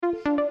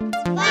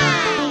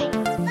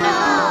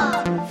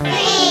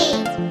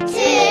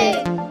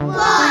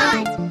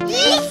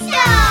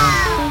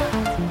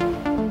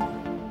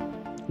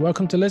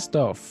Welcome to List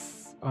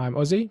Off. I'm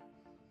Ozzy.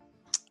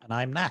 And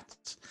I'm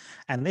Nat.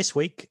 And this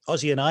week,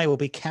 Ozzy and I will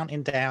be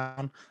counting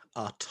down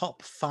our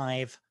top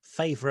 5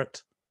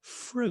 favourite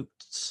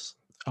fruits.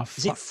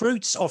 Is it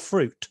fruits or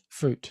fruit?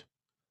 Fruit.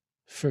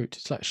 Fruit.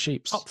 It's like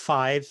sheep's. Top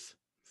 5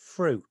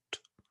 fruit.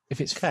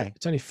 If it's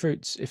it's only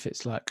fruits if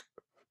it's like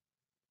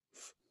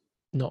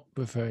not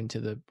referring to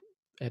the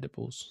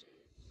edibles.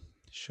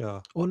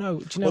 Sure. Or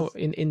no, do you know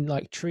in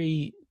like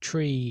tree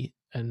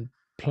and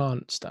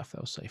plant stuff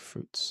they'll say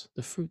fruits.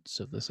 The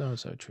fruits of the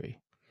so-and-so tree.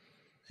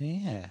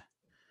 Yeah.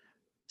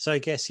 So I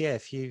guess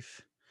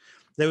if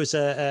there was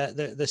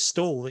the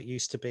stall that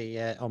used to be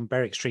on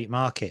Berwick Street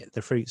Market,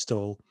 the fruit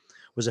stall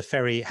was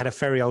had a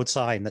very old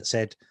sign that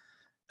said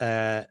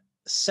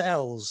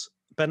sells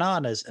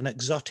bananas and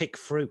exotic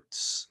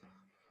fruits.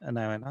 And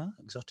I went,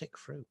 exotic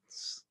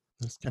fruits.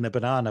 And a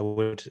banana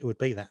would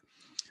be that.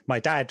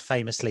 My dad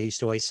famously used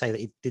to always say that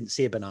he didn't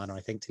see a banana,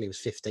 I think, till he was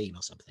 15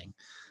 or something.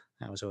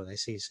 That was all they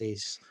see.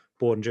 He's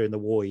born during the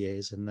war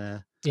years. And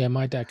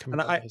my dad can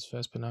remember his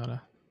first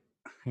banana.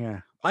 Yeah.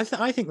 I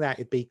think that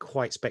would be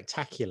quite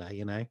spectacular,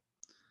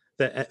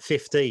 that at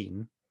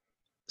 15,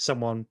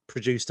 someone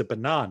produced a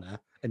banana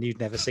and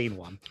you'd never seen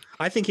one.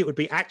 I think it would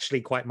be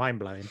actually quite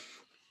mind-blowing.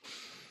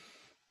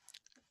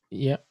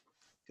 Yeah.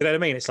 You know what I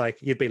mean? It's like,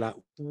 you'd be like,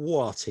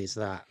 what is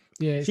that?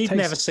 Yeah. If you've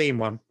never seen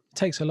one. It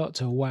takes a lot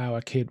to wow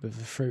a kid with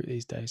a fruit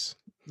these days.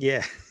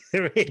 Yeah,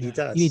 it really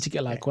does. You need to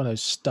get like one of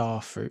those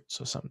star fruits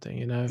or something,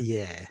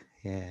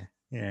 Yeah.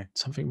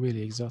 Something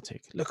really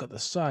exotic. Look at the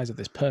size of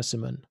this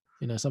persimmon,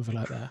 something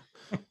like that.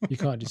 You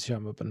can't just show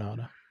them a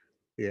banana.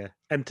 Yeah.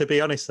 And to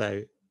be honest,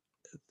 though,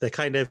 the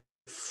kind of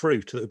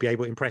fruit that would be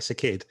able to impress a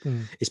kid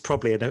is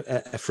probably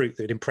a fruit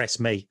that would impress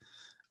me.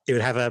 It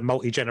would have a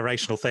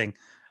multi-generational thing.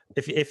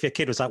 If your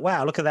kid was like,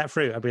 wow, look at that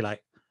fruit, I'd be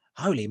like,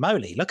 holy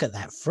moly, look at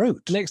that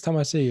fruit. Next time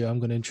I see you, I'm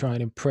going to try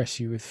and impress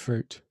you with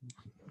fruit.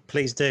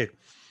 Please do.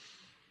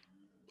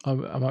 I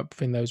might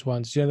bring those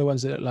ones. The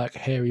ones that look like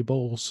hairy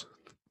balls.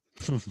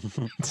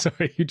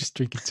 Sorry, you're just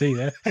drinking tea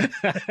there.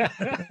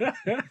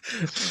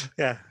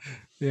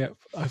 Yeah.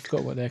 I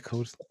forgot what they're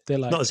called. They're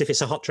like, not as if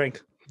it's a hot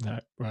drink. No,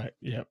 right.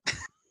 Yeah.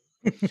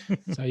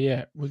 So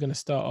we're going to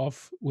start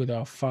off with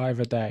our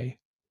 5 a day.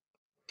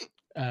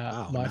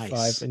 My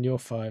nice. 5 and your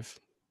 5.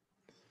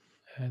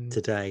 And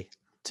today,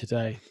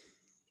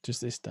 just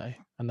this day.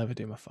 I never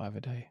do my 5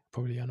 a day.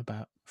 Probably on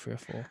about 3 or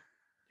 4.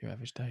 Your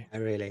average day. Oh,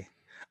 really?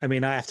 I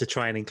mean, I have to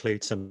try and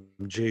include some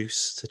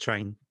juice to try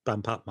and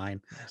bump up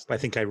mine. Yes, but I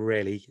think I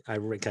really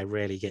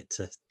get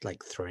to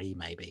like 3,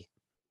 maybe.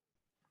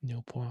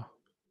 Nil point.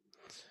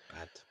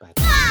 Bad.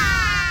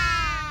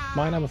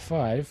 My number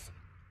 5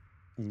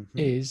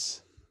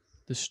 is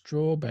the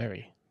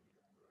strawberry.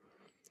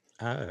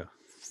 Oh.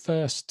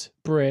 First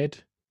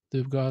bred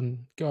the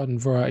garden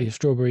variety of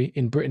strawberry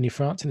in Brittany,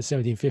 France in the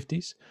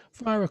 1750s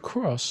via a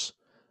cross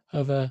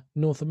of a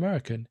North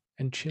American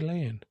and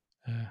Chilean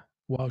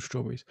wild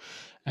strawberries.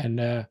 And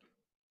they've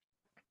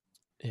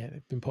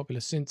been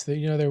popular since. There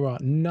are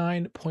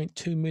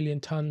 9.2 million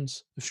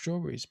tons of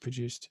strawberries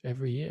produced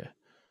every year.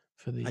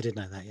 I didn't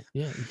know that yet.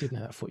 Yeah, you did know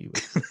that. I thought you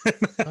would.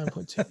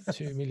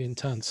 9.2 million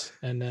tons.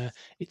 And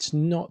it's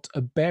not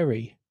a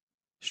berry.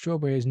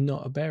 Strawberry is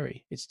not a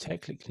berry. It's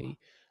technically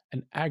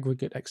an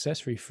aggregate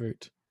accessory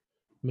fruit,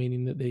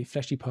 meaning that the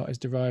fleshy part is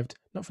derived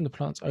not from the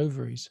plant's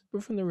ovaries,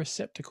 but from the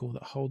receptacle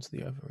that holds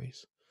the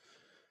ovaries.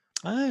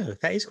 Oh,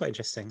 that is quite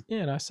interesting. Yeah,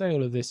 and I say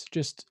all of this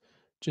just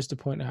to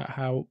point out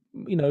how,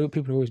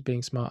 people are always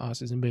being smart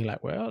asses and being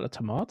like, well, a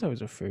tomato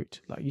is a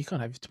fruit. Like, you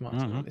can't have tomato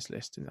on this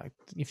list. And like,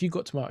 if you've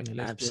got tomato on your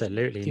list,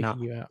 absolutely not.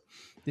 You out.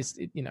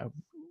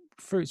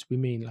 Fruits, we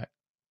mean like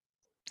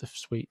the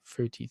sweet,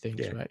 fruity things,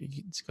 right?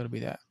 It's got to be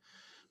that.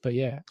 But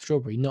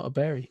strawberry, not a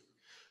berry.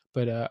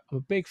 But I'm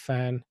a big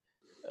fan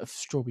of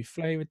strawberry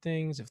flavored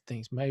things, of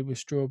things made with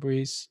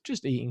strawberries,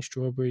 just eating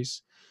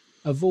strawberries.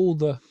 Of all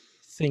the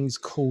things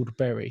called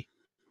berry,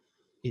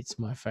 it's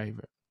my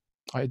favorite.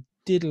 I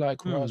did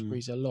like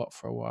raspberries a lot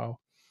for a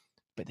while,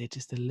 but they're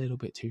just a little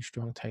bit too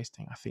strong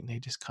tasting. I think they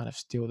just kind of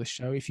steal the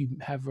show. If you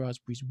have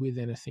raspberries with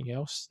anything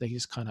else, they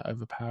just kind of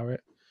overpower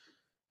it.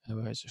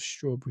 Whereas a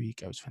strawberry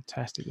goes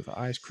fantastic with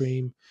ice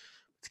cream,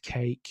 with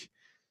cake,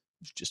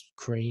 with just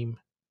cream,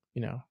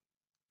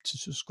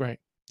 it's just great.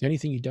 The only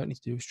thing you don't need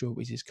to do with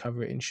strawberries is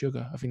cover it in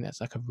sugar. I think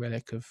that's like a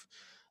relic of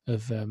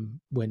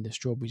when the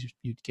strawberries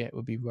you'd get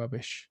would be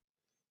rubbish.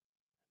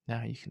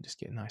 Now you can just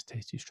get nice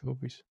tasty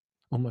strawberries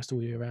almost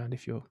all year round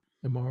if you're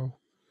immoral.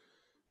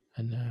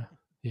 And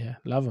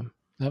love them.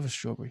 Love a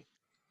strawberry.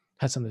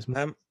 Had some this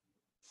morning.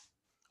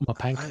 My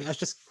pancake. I was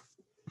just,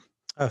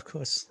 of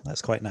course,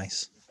 that's quite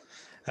nice.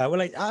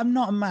 I'm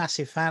not a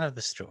massive fan of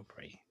the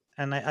strawberry,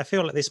 and I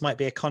feel like this might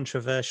be a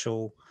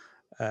controversial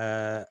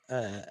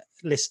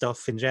list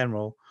off in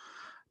general,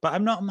 but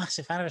I'm not a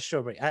massive fan of a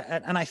strawberry.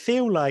 And I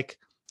feel like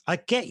I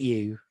get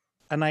you,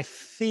 and I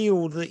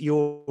feel that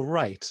you're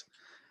right.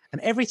 And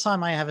every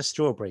time I have a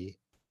strawberry,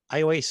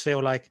 I always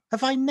feel like,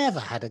 have I never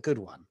had a good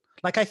one?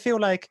 Like, I feel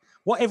like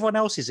what everyone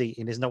else is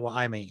eating is not what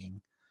I'm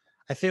eating.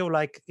 I feel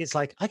like it's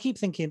like I keep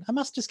thinking I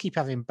must just keep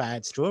having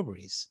bad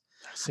strawberries.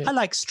 That's it. I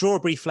like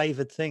strawberry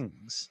flavored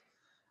things.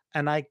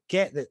 And I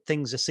get that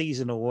things are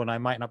seasonal and I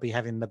might not be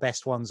having the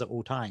best ones at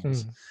all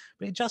times,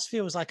 but it just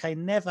feels like I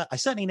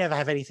certainly never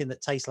have anything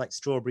that tastes like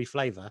strawberry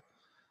flavor.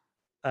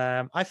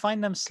 I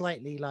find them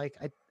slightly like,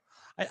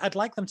 I'd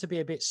like them to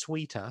be a bit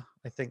sweeter,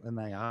 I think, than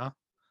they are.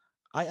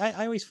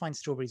 I always find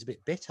strawberries a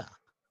bit bitter.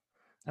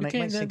 And it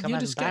makes me think I'm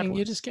having bad ones.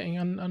 You're just getting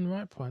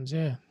unripe ones,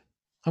 yeah.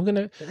 I'm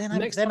gonna. But then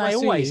Next time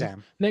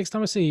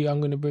I see you, I'm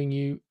gonna bring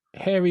you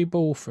hairy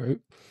ball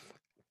fruit.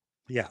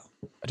 Yeah.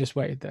 I just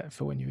waited there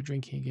for when you were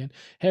drinking again.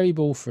 Hairy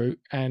ball fruit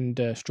and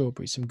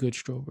strawberries, some good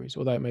strawberries.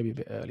 Although it may be a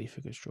bit early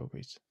for good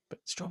strawberries, but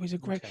strawberries are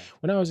great. Okay.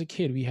 When I was a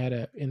kid, we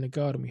had in the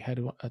garden we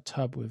had a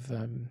tub with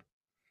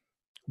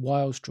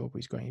wild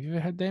strawberries growing. Have you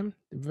ever had them?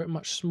 They're very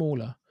much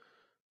smaller,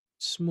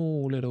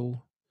 small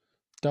little,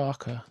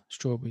 darker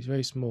strawberries,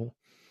 very small.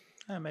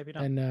 Oh, maybe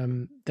not.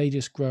 And they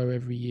just grow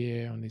every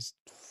year on this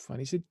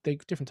funny. It's a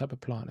different type of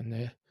plant,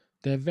 and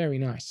they're very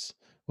nice.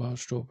 Wild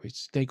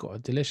strawberries, they got a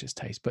delicious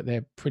taste, but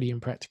they're pretty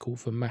impractical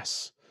for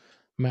mass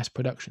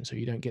production, so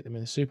you don't get them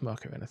in the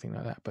supermarket or anything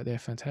like that. But they're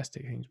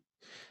fantastic things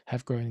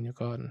have grown in your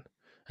garden,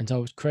 and so I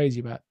was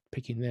crazy about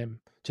picking them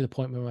to the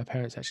point where my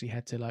parents actually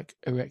had to like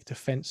erect a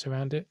fence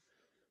around it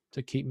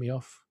to keep me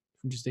off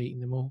from just eating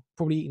them all.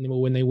 Probably eating them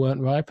all when they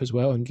weren't ripe as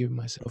well, and giving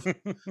myself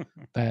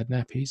bad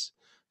nappies.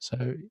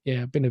 So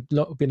yeah, I've been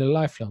a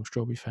lifelong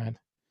strawberry fan,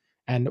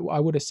 and I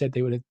would have said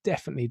they would have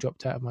definitely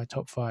dropped out of my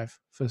top 5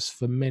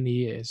 for many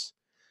years.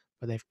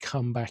 But they've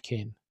come back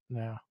in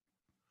now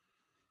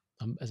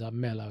as I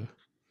mellow,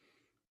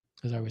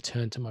 as I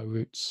return to my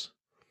roots.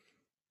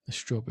 The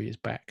strawberry is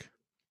back,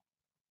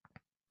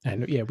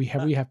 and yeah, we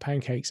have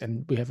pancakes,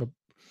 and we have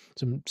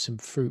some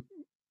fruit,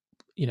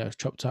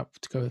 chopped up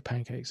to go with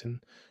pancakes.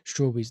 And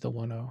strawberry's the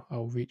one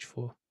I'll reach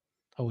for.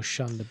 I will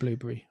shun the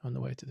blueberry on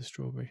the way to the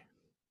strawberry.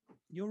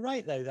 You're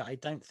right though that I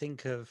don't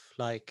think of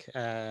like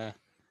I'm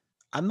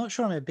not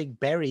sure I'm a big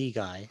berry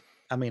guy.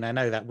 I mean, I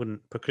know that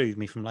wouldn't preclude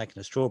me from liking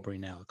a strawberry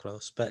now, of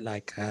course, but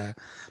like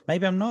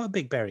maybe I'm not a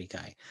big berry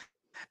guy.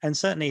 And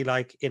certainly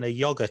like in a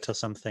yogurt or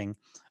something,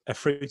 a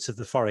fruits of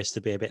the forest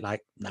to be a bit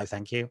like, no,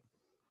 thank you.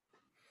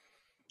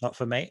 Not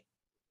for me.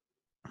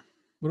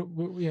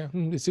 Well, yeah,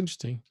 it's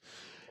interesting.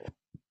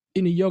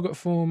 In a yogurt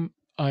form,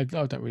 I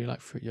don't really like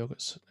fruit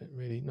yogurts,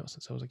 really, not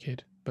since I was a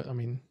kid. But I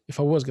mean, if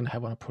I was going to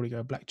have one, I'd probably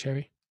go black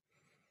cherry.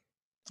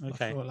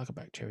 Okay. I like a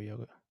black cherry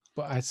yogurt.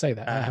 But I'd say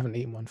that I haven't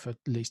eaten one for at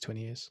least 20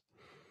 years.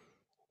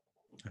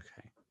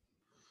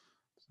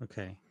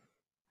 Okay.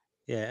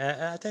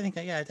 Yeah, I don't think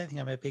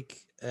I'm a big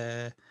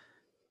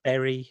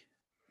berry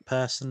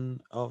person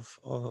of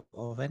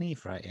any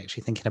variety.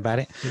 Actually, thinking about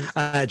it,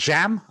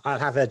 jam. I'll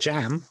have a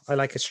jam. I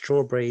like a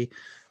strawberry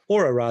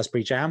or a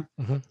raspberry jam,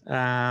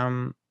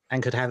 and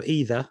could have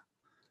either.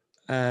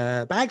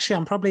 But actually,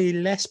 I'm probably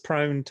less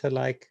prone to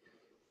like.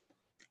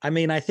 I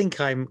mean, I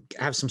think I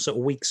have some sort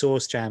of weak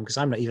sauce jam because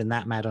I'm not even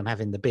that mad on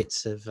having the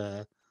bits of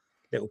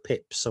little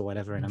pips or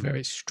whatever in them.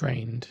 Very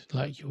strained,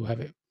 like you'll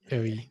have it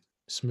very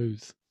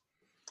smooth.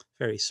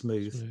 Very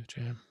smooth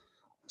jam.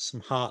 Some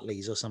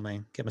Hartleys or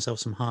something. Get myself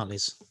some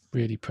Hartleys.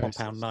 Really processed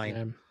 £1.9.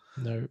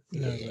 Jam.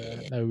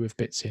 No with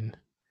bits in.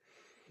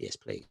 Yes,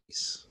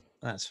 please.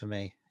 That's for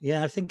me.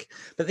 Yeah, I think.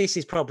 But this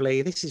is probably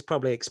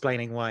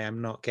explaining why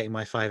I'm not getting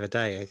my 5 a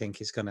day. I think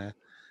is gonna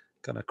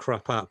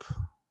crop up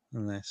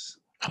on this.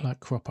 I like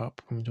crop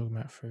up when we're talking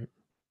about fruit.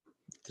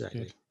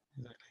 Exactly.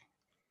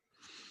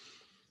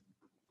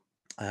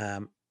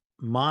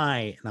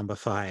 My number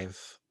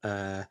 5.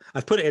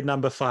 I've put it at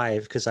number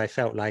 5 because I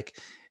felt like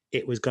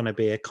it was going to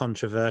be a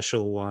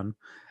controversial one,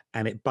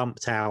 and it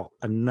bumped out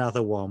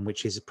another one,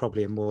 which is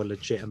probably a more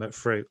legitimate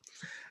fruit.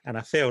 And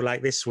I feel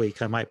like this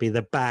week I might be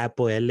the bad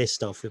boy of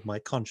list off with my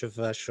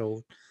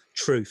controversial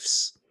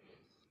truths.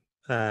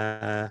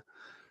 A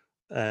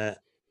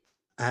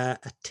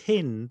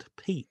tinned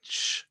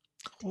peach.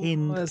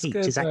 Peach.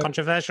 Good, is that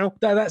controversial?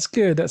 No, that's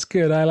good. That's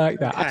good. I like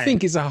that. Okay. I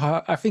think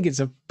it's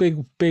a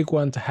big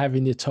one to have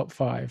in your top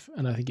 5,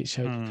 and I think it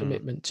shows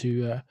commitment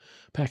to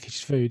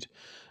packaged food,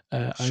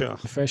 sure.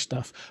 Fresh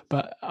stuff.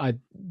 But a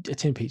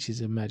tin peach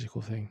is a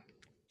magical thing.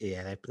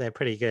 Yeah, they're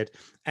pretty good,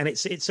 and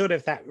it's sort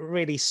of that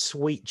really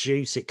sweet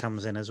juice it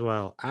comes in as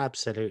well.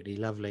 Absolutely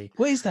lovely.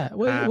 What is that?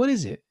 What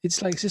is it?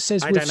 It's like it just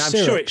says. I don't know. I'm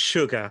sure it's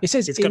sugar. It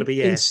says it's got to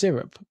be in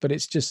syrup, but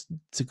it's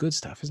a good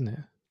stuff, isn't it?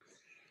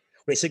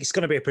 It's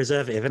going to be a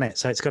preservative, isn't it?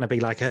 So it's going to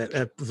be like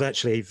a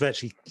virtually.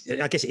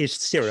 I guess it is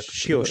syrup,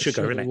 pure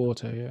sugar, isn't it?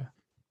 Water,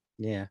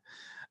 yeah.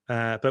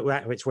 Yeah, but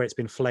it's where it's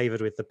been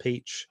flavored with the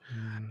peach,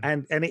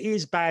 and it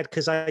is bad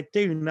because I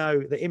do know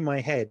that in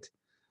my head,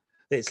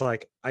 it's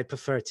like I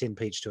prefer a tin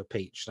peach to a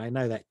peach. And I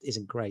know that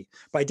isn't great,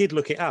 but I did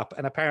look it up,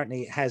 and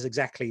apparently it has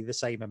exactly the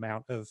same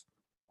amount of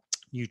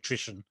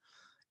nutrition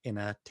in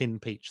a tin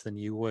peach than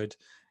you would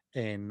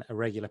in a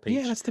regular peach.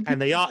 Yeah, that's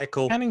and the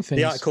article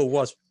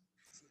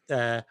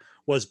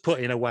was put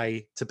in a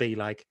way to be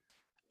like,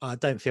 I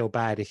don't feel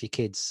bad if your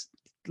kids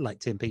like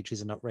tin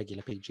peaches and not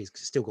regular peaches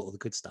because it's still got all the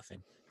good stuff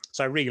in.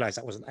 So I realized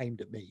that wasn't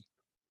aimed at me,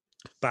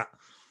 but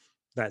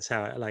That's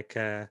how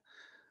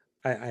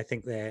I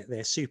think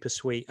they're super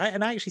sweet.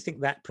 And I actually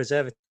think that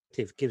preservative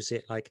gives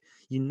it like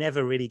you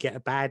never really get a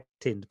bad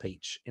tinned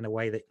peach in a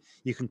way that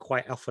you can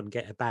quite often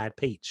get a bad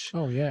peach.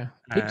 Oh yeah,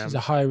 peach is a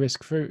high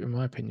risk fruit in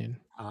my opinion.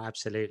 Oh,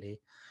 absolutely.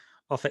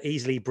 Often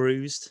easily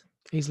bruised.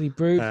 Easily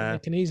bruised, and Uh,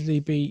 it can easily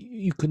be.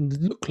 You can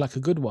look like a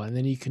good one, and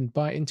then you can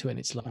bite into it, and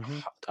it's like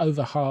mhm,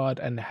 over hard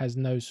and has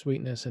no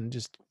sweetness and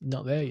just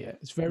not there yet.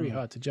 It's very mm.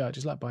 hard to judge.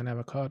 It's like buying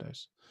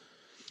avocados.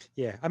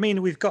 Yeah, I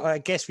mean, we've got. I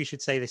guess we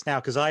should say this now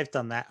because I've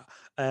done that.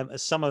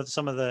 Some of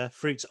the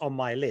fruits on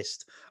my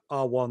list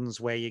are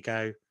ones where you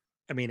go.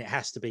 I mean, it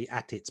has to be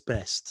at its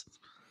best,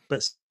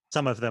 but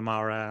some of them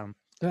are.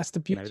 That's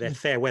the beauty. They're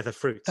fair weather That's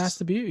fruits.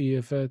 the beauty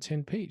of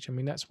tinned peach. I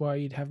mean, that's why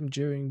you'd have them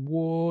during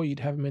war. You'd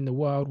have them in the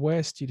Wild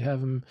West. You'd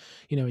have them,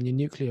 in your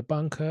nuclear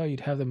bunker. You'd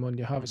have them on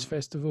your Harvest Mhm.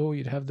 Festival.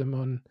 You'd have them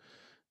on,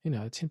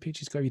 tinned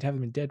peaches go. You'd have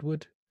them in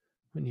Deadwood,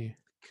 wouldn't you?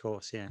 Of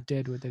course, yeah,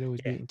 Deadwood, they'd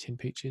always be yeah. eating tinned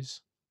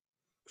peaches.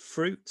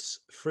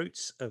 Fruits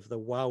of the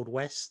Wild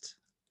West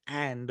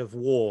and of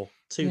war.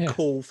 Two Yeah,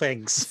 cool it's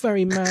things.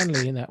 very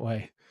manly in that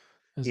way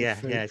as a Yeah,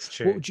 fruit. yeah, it's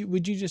What true.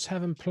 would you just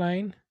have them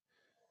plain?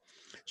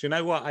 Do you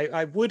know what?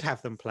 I would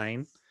have them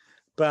plain,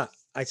 but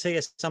I tell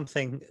you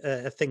something,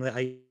 a thing that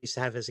I used to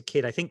have as a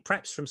kid. I think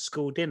perhaps from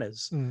school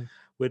dinners Mm,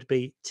 would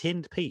be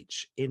tinned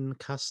peach in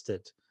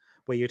custard,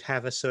 where you'd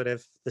have a sort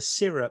of the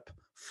syrup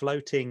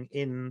floating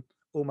in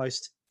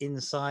almost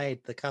inside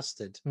the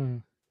custard,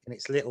 mm. and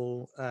it's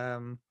little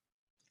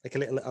like a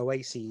little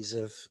oases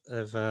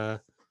of uh,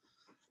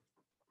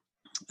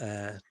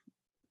 That's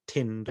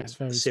tinned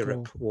very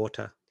syrup cool.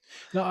 water.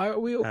 No,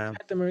 we all Um,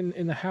 had them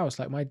in the house.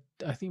 Like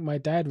I think my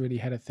dad really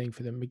had a thing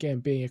for them. Again,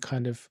 being a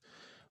kind of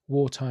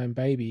wartime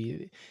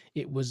baby,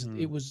 it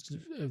mm, was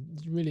a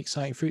really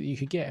exciting fruit that you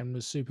could get and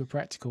was super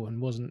practical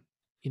and wasn't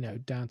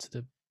down to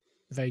the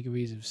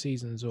vagaries of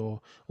seasons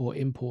or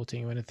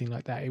importing or anything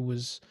like that. It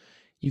was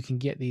you can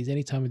get these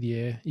any time of the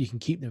year. You can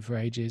keep them for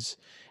ages,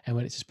 and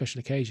when it's a special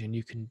occasion,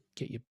 you can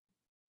get your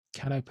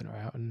can opener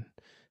out and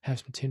have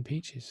some tin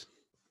peaches.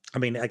 I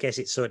mean, I guess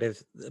it's sort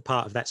of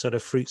part of that sort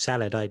of fruit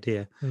salad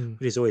idea, Mm.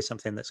 which is always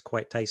something that's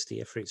quite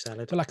tasty, a fruit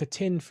salad. But like a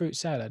tin fruit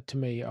salad, to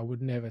me, I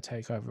would never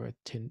take over a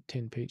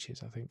tin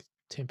peaches. I think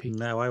tin peaches,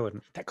 No, I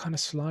wouldn't. that kind of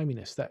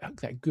sliminess,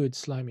 that good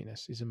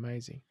sliminess is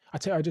amazing. I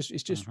tell you,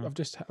 Hmm.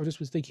 I just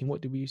was thinking,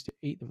 what did we used to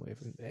eat them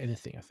with? And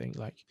anything, I think,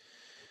 like,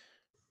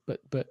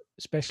 but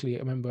especially, I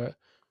remember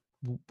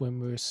when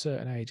we were a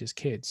certain age as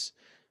kids,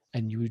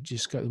 and you would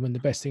just go when the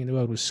best thing in the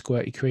world was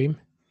squirty cream,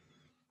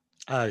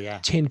 Oh yeah,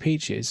 tin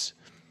peaches,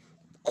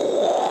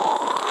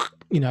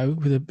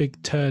 with a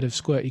big turd of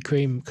squirty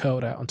cream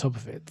curled out on top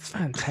of it.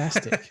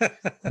 Fantastic.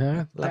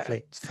 Yeah, lovely.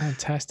 that's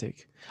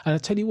fantastic. And I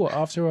tell you what,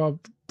 after our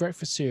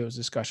breakfast cereals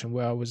discussion,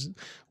 where I was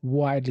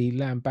widely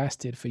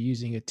lambasted for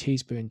using a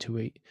teaspoon to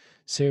eat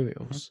Mhm.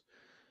 cereals,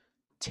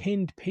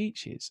 tinned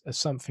peaches are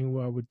something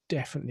where I would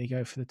definitely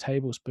go for the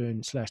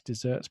tablespoon /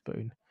 dessert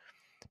spoon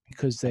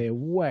because Same. they're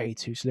way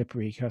too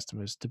slippery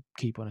customers to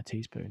keep on a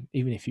teaspoon,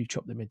 even if you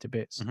chop them into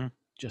bits. Hmm.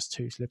 Just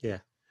too slippery. Yeah,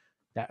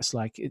 That's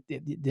like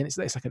then it's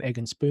like an egg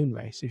and spoon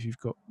race if you've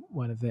got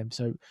one of them.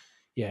 So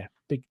yeah,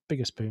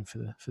 bigger spoon for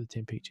the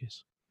tin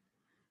peaches.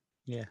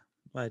 yeah.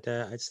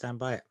 I'd stand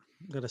by it.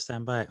 Got to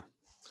stand by it.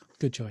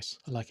 Good choice.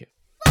 I like it.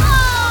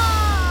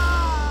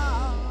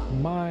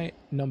 My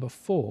number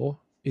 4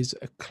 is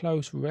a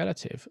close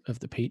relative of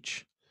the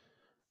peach.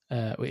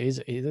 It is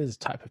a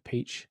type of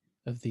peach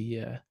of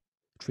the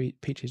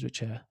peaches,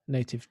 which are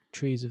native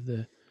trees of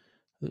the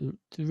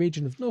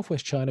region of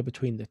northwest China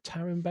between the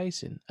Tarim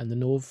Basin and the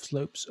north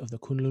slopes of the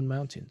Kunlun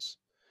Mountains,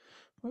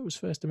 where it was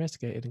first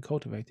domesticated and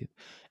cultivated.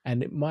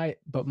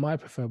 But my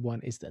preferred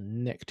one is the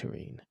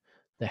nectarine,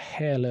 the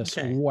hairless,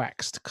 Okay.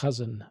 waxed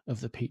cousin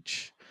of the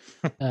peach.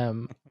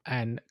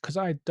 And because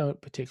I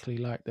don't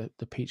particularly like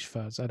the peach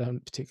fuzz, I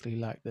don't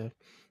particularly like the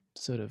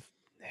sort of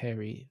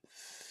hairy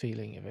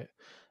feeling of it.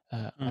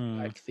 I Mm,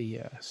 like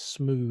the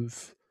smooth,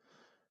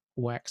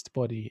 waxed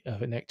body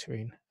of a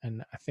nectarine,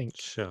 and I think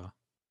sure.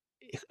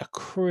 a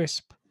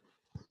crisp,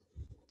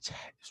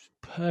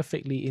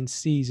 perfectly in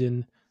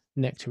season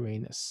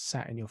nectarine that's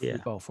sat in your Yeah.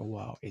 fruit bowl for a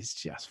while is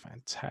just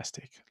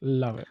fantastic.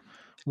 Love it.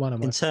 One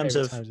of In my terms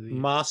favorite of times of the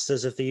year.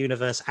 Masters of the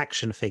Universe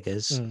action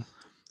figures, Mm,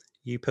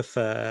 you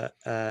prefer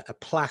a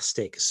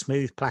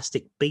smooth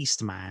plastic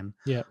Beast Man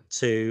yeah,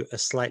 to a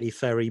slightly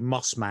furry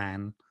Moss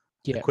Man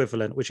yeah,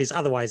 equivalent, which is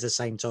otherwise the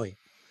same toy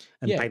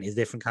and yeah. painted a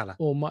different color.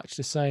 Or much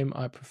the same.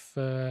 I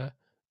prefer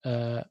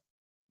uh,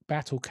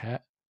 Battle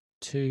Cat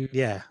to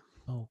Yeah,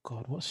 oh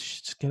god, what's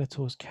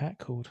Skeletor's cat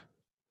called?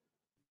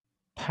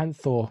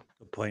 Panther.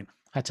 good point.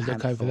 Had to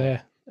look over Panther.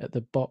 there at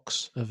the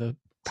box of a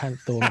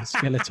Panther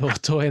Skeletor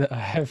toy that I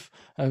have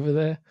over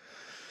there.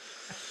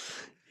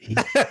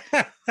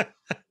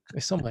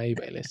 It's on my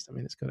eBay list. I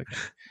mean, it's got to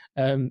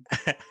go.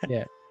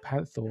 Yeah,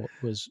 Panther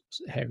was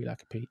hairy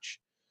like a peach,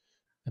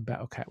 and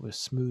Battle Cat was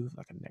smooth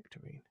like a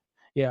nectarine.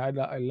 Yeah,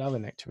 I love a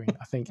nectarine.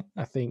 I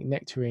think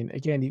nectarine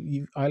again.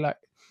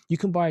 You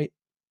can buy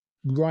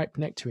ripe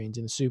nectarines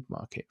in the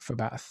supermarket for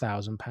about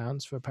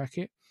 £1,000 for a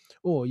packet,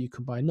 or you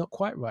can buy not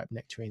quite ripe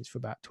nectarines for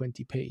about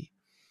 20p,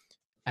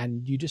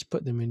 and you just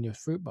put them in your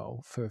fruit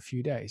bowl for a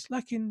few days,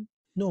 like in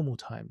normal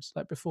times,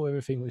 like before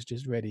everything was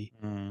just ready.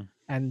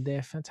 And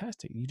they're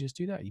fantastic. You just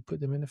do that. You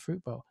put them in a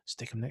fruit bowl,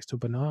 stick them next to a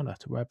banana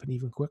to ripen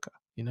even quicker,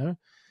 you know?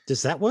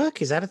 Does that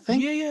work? Is that a thing?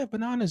 Yeah.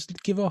 Bananas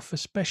give off a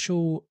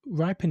special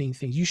ripening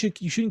thing. You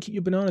shouldn't keep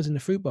your bananas in the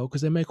fruit bowl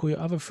because they make all your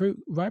other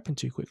fruit ripen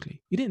too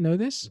quickly. You didn't know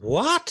this?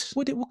 What?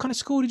 What kind of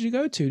school did you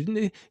go to?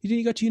 You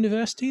didn't go to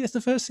university? That's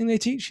the first thing they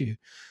teach you.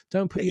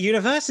 Don't put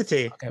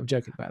university. Okay, I'm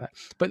joking about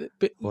that.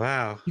 But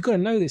wow, you got to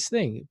know this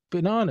thing.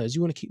 Bananas, you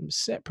want to keep them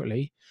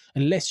separately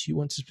unless you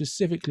want to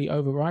specifically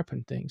over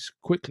ripen things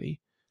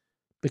quickly,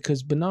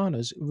 because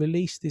bananas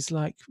release this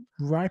like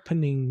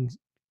ripening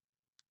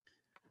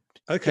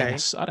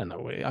gas. I don't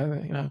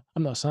know.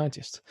 I'm not a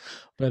scientist,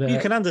 but you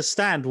can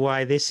understand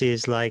why this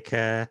is like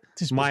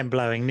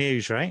mind-blowing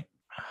news, right?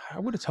 I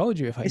would have told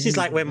you if I. This is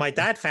like when my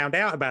dad found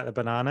out about the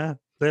banana.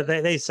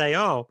 They say,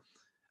 oh,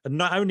 and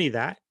not only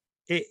that,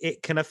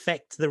 it can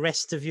affect the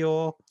rest of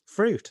your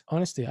fruit.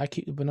 Honestly, I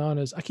keep the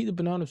bananas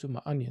with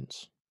my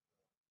onions.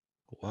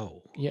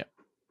 Whoa. Yep,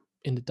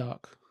 in the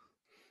dark.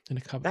 In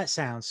a cupboard. That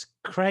sounds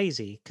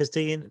crazy, because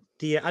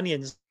the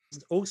onions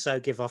also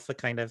give off a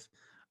kind of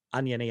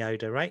oniony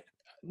odor, right?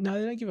 No,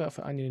 they don't give off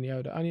an oniony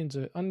odor.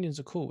 Onions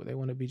are cool, but they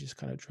want to be just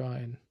kind of dry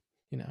and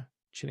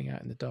chilling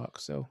out in the dark.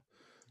 So,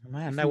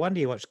 man, no wonder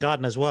you watch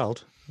Gardener's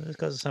World. It's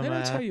got some. They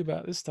don't tell you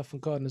about this stuff in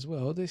Gardener's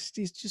World. This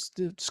is just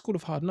the School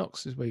of Hard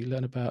Knocks is where you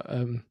learn about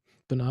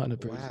banana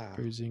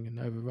bruising and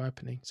over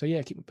ripening. So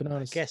yeah, keep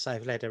bananas. I guess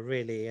I've led a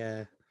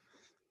really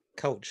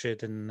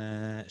cultured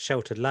and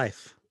sheltered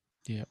life.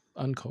 Yeah,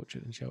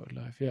 uncultured and sheltered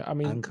life. Yeah, I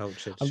mean,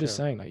 uncultured. I'm just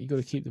saying, like, you got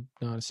to keep the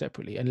bananas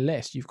separately,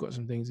 unless you've got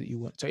some things that you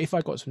want. So if I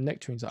got some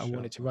nectarines that I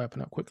wanted to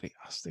ripen up quickly,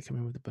 I'll stick them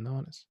in with the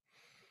bananas.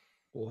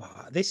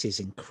 Wow, this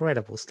is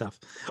incredible stuff.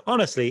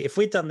 Honestly, if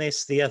we'd done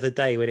this the other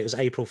day when it was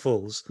April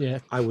Fool's,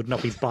 I would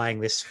not be buying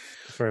this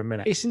for a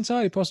minute. It's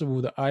entirely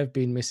possible that I've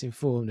been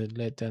misinformed and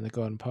led down the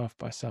garden path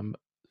by some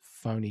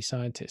phony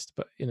scientist,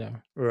 but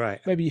right,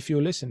 maybe if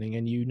you're listening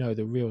and you know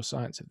the real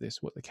science of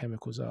this, what the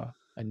chemicals are,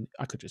 and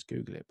I could just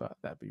Google it, but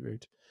that'd be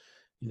rude.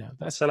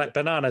 That's so like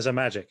bananas are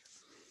magic.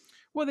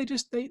 Well,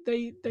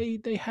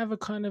 they have a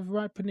kind of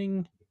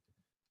ripening.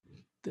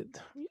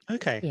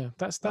 Okay. Yeah,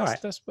 that's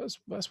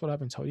what I've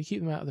been told. You keep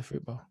them out of the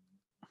fruit bowl.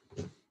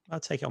 I'll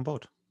take it on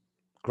board.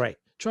 Great.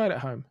 Try it at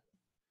home.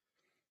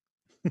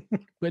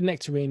 But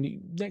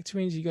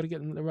nectarines, you got to get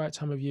them at the right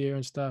time of year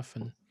and stuff,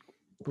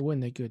 but when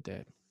they're good,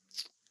 they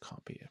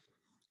can't beat it.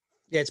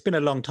 Yeah, it's been a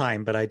long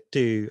time, but I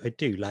do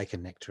like a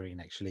nectarine,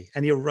 actually.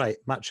 And you're right,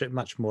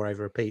 much more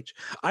over a peach.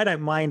 I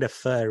don't mind a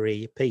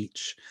furry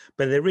peach,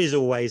 but there is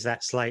always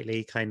that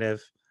slightly kind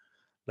of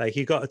like,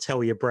 you got to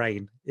tell your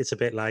brain. It's a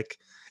bit like,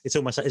 it's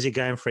almost like, as you're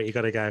going for it, you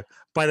got to go,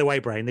 by the way,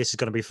 brain, this is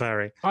going to be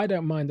furry. I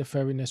don't mind the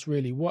furriness,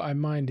 really. What I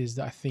mind is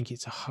that I think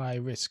it's a high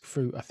risk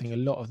fruit. I think a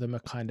lot of them are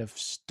kind of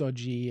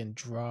stodgy and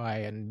dry,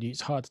 and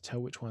it's hard to tell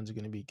which ones are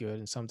going to be good,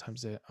 and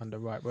sometimes they're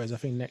underripe. Whereas I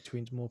think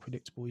nectarine's more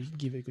predictable. You can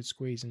give it a good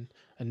squeeze and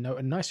know.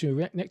 And nice thing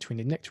with nectarine,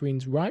 the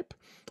nectarine's ripe.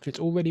 If it's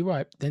already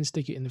ripe, then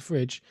stick it in the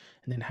fridge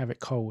and then have it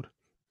cold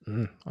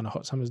on a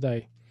hot summer's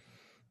day.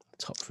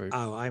 Top fruit.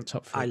 Oh,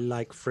 top fruit. I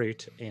like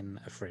fruit in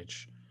a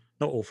fridge.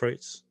 Not all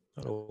fruits.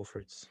 Not all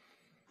fruits.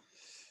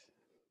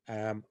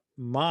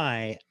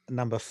 My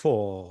number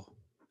 4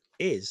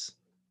 is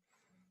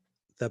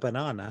the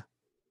banana,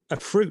 a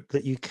fruit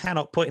that you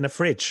cannot put in a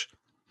fridge.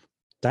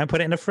 Don't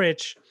put it in a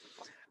fridge.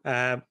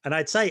 And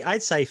I'd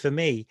say for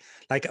me,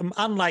 like,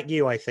 unlike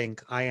you, I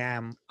think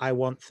I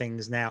want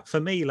things now. For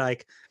me,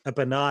 like, a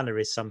banana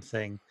is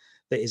something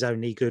that is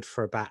only good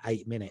for about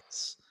 8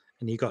 minutes,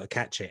 and you got to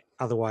catch it.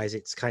 Otherwise,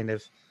 it's kind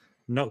of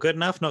not good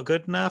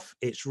enough.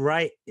 It's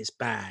right. It's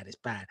bad.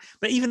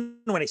 But even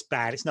when it's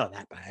bad, it's not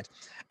that bad.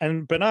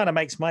 And banana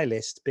makes my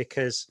list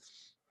because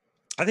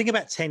I think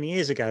about 10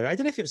 years ago, I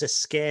don't know if it was a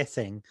scare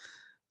thing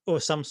or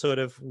some sort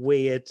of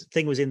weird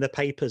thing was in the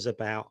papers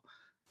about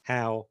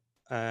how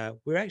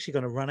we're actually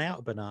going to run out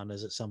of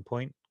bananas at some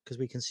point because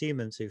we consume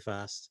them too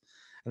fast.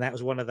 And that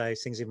was one of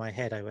those things in my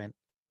head. I went,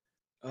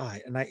 oh,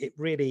 and it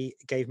really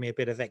gave me a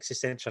bit of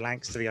existential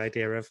angst to the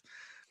idea of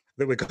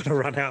that we're going to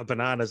run out of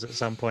bananas at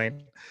some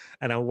point,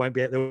 and there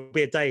will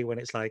be a day when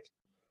it's like,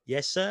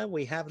 yes, sir,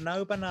 we have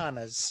no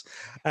bananas.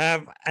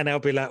 And I'll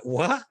be like,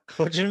 what?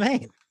 What do you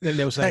mean? Then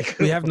they'll say,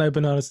 we have no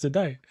bananas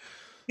today.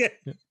 Yeah.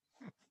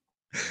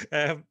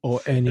 Or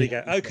any.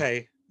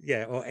 Okay.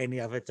 Yeah. Or any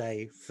other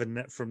day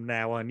from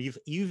now on. You've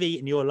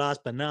eaten your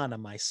last banana,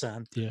 my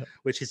son. Yeah.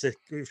 Which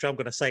I'm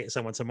going to say to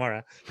someone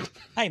tomorrow.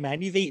 Hey,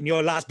 man, you've eaten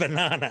your last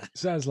banana.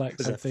 Sounds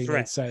like something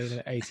they'd say in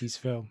an 80s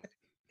film.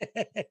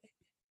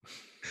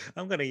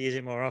 I'm going to use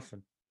it more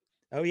often.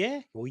 Oh,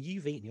 yeah? Well,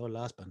 you've eaten your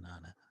last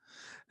banana.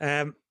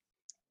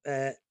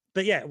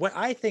 But yeah, what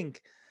I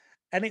think,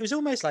 and it was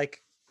almost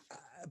like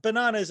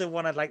bananas are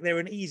one of, like, they're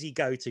an easy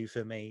go-to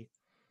for me.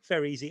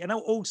 Very easy. And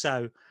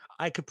also,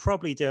 I could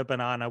probably do a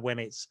banana when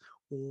it's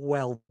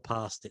well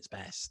past its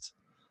best.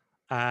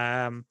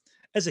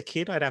 As a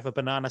kid, I'd have a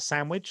banana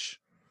sandwich.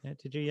 Yeah,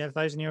 did you have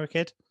those when you were a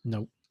kid?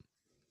 Nope.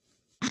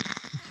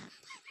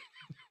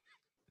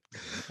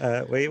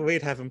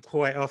 We'd have them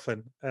quite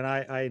often, and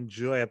I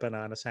enjoy a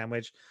banana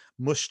sandwich,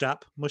 mushed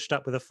up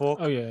with a fork.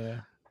 Oh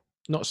yeah.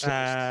 Not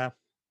sliced.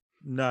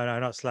 No,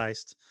 not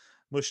sliced,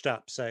 mushed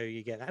up. So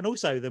you get that, and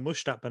also the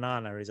mushed up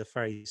banana is a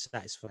very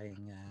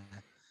satisfying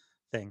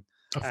thing.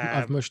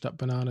 I've mushed up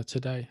banana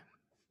today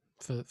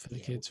for the Yeah.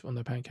 kids on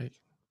their pancake.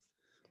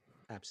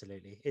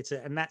 Absolutely,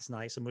 and that's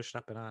nice, a mushed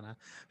up banana.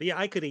 But yeah,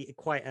 I could eat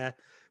quite a.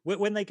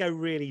 When they go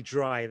really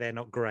dry, they're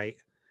not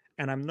great,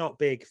 and I'm not a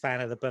big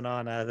fan of the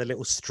banana, the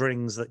little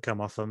strings that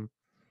come off them.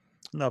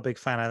 Not a big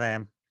fan of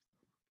them.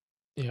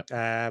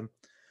 Yeah.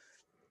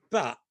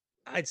 But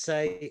I'd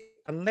say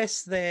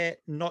unless they're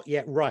not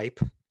yet ripe,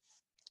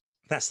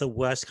 that's the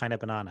worst kind of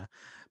banana.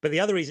 But the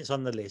other reason it's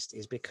on the list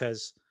is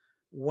because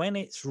when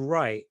it's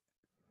right,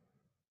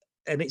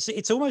 and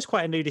it's almost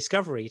quite a new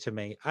discovery to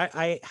me.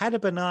 I had a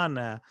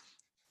banana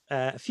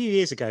a few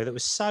years ago that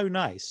was so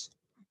nice,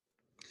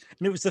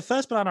 and it was the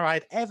first banana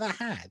I'd ever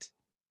had,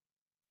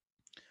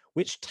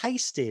 which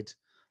tasted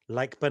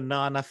like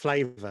banana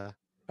flavor.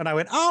 And I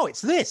went, "Oh,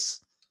 it's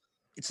this!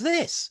 It's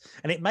this!"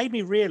 And it made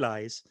me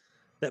realize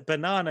that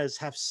bananas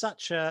have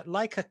such a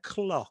like a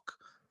clock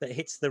that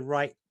hits the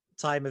right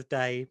time of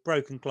day,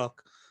 broken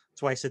clock,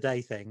 twice a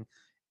day thing.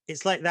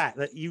 It's like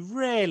that you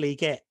rarely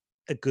get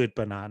a good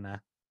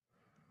banana,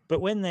 but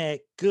when they're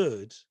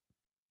good,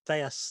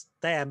 they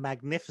are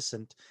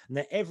magnificent, and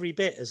they're every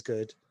bit as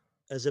good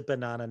as a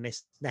banana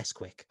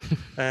Nesquik.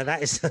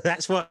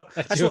 That's what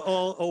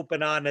all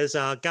bananas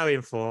are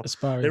going for.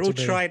 They're all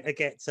trying to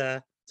get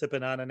to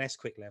banana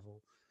Nesquik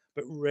level,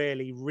 but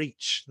rarely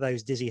reach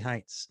those dizzy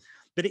heights.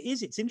 But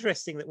it's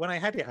interesting that when I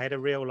had it, I had a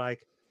real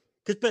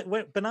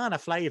because banana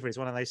flavor is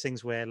one of those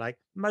things where like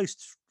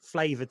most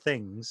flavored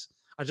things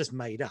are just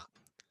made up.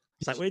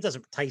 It's like, well, it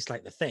doesn't taste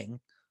like the thing,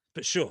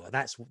 but sure,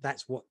 that's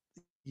what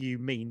you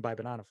mean by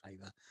banana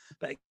flavor.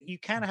 But you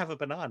can have a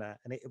banana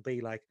and it'll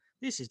be like,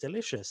 this is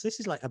delicious. This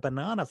is like a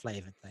banana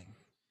flavored thing.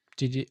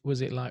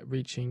 Was it like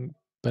reaching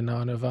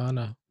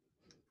banana-vana?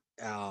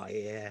 Oh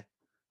yeah,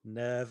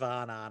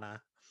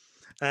 Nirvana.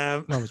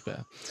 Mine was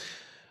better.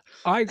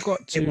 I've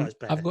got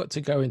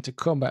to go into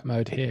combat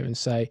mode here and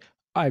say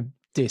I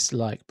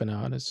dislike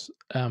bananas.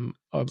 At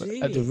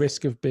the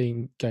risk of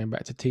going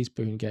back to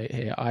Teaspoon Gate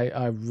here,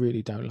 I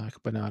really don't like a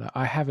banana.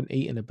 I haven't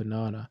eaten a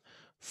banana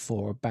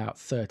for about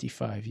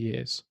 35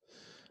 years.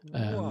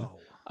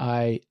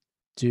 I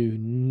do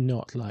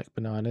not like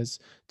bananas.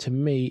 To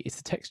me, it's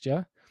the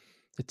texture.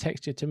 The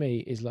texture to me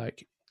is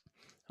like,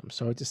 I'm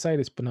sorry to say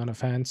this, banana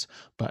fans,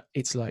 but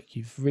it's like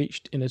you've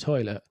reached in a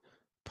toilet,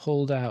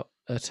 pulled out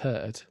a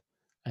turd,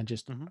 and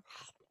just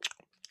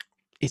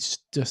it's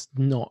just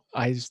not.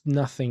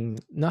 Nothing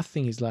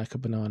is like a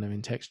banana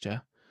in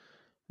texture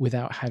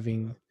without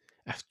having.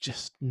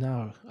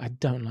 No, I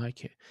don't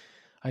like it.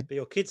 But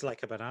your kids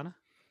like a banana.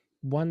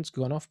 One's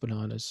gone off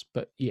bananas,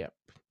 but yeah,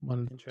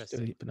 one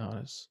still eat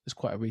bananas. It's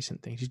quite a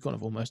recent thing. She's gone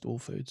off almost all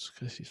foods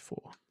because she's 4.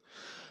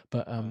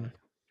 But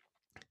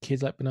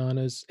kids like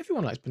bananas.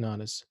 Everyone likes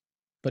bananas,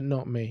 but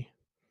not me.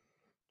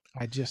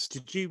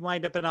 Did you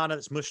mind a banana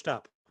that's mushed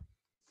up?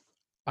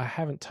 I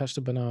haven't touched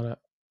a banana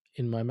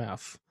in my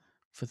mouth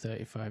for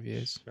 35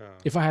 years.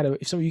 If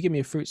somebody you give me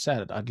a fruit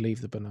salad, I'd leave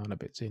the banana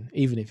bits in,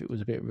 even if it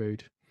was a bit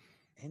rude.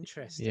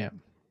 Interesting. Yeah.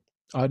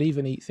 I'd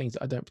even eat things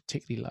that I don't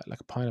particularly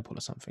like a pineapple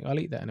or something. I'll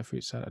eat that in a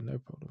fruit salad, no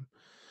problem.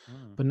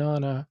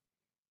 Banana,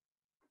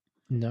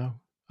 no,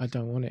 I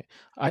don't want it.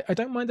 I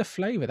don't mind the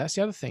flavor. That's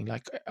the other thing.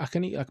 Like I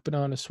can eat like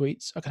banana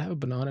sweets. I can have a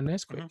banana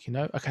Nesquik,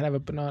 I can have a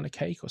banana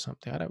cake or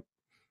something. I don't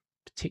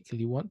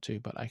particularly want to,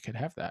 but I could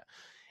have that.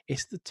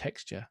 It's the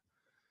texture.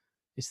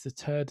 It's the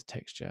turd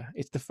texture.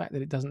 It's the fact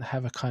that it doesn't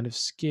have a kind of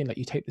skin. Like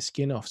you take the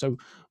skin off. So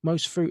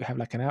most fruit have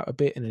like an outer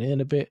bit and an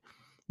inner bit.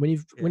 When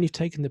you've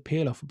taken the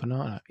peel off a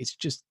banana, it's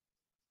just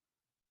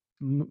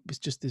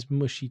this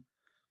mushy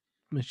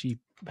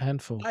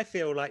handful. I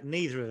feel like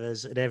neither of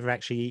us had ever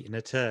actually eaten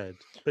a turd,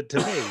 but to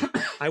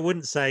me, I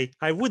wouldn't say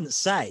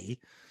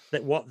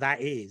that what that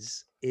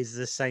is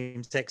the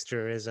same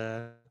texture as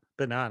a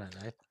banana.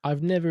 Though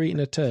I've never eaten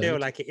a turd. I feel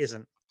like it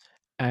isn't,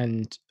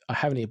 and I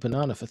haven't eaten a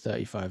banana for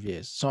 35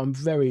 years, so I'm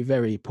very,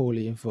 very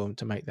poorly informed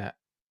to make that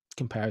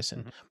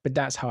comparison. But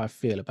that's how I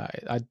feel about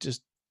it. I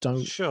just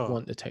don't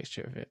want the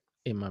texture of it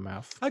in my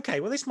mouth. Okay,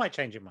 well, this might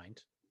change your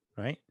mind,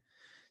 right?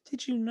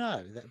 Did you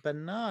know that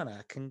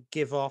banana can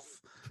give off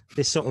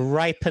this sort of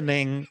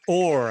ripening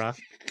aura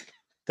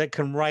that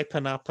can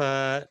ripen up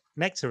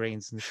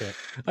nectarines and shit?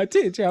 I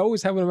did. Yeah, I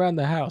always have them around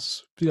the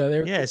house. So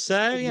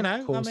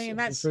I mean,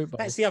 that's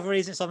the other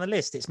reason it's on the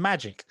list. It's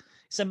magic.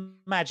 It's a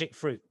magic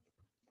fruit.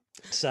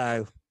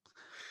 So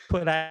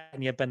put that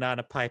in your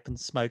banana pipe and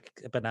smoke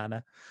a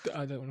banana.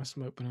 I don't want to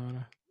smoke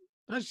banana.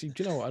 Actually,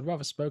 do you know what? I'd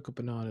rather smoke a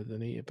banana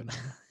than eat a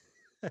banana.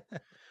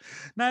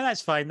 No,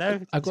 that's fine though.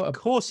 I've got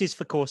courses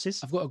for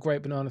courses. I've got a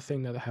great banana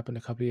thing that happened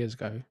a couple of years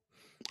ago.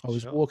 I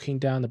was walking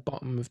down the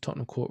bottom of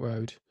Tottenham Court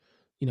Road,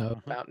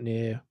 about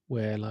near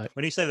where like.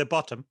 When you say the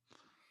bottom,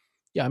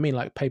 Yeah, I mean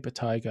like Paper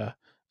Tiger,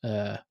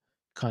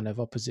 kind of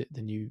opposite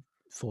the new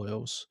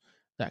foils,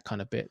 that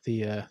kind of bit.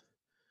 The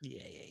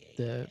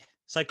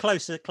So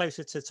closer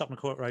to Tottenham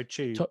Court Road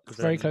Tube.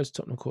 very close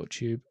to Tottenham Court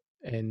Tube,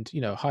 and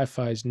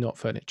hi-fi is not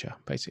furniture.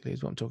 Basically,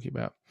 is what I'm talking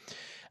about.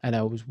 And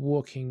I was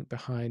walking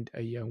behind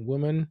a young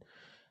woman,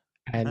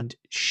 and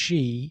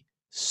she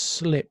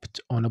slipped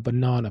on a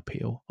banana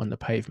peel on the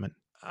pavement.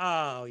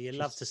 Oh, you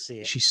love to see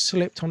it. She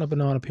slipped on a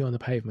banana peel on the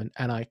pavement,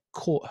 and I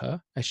caught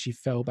her as she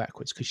fell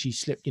backwards because she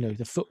slipped.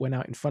 The foot went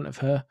out in front of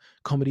her,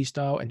 comedy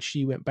style, and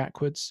she went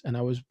backwards. And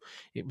it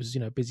was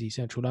busy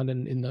central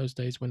London in those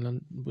days when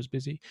London was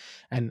busy,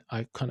 and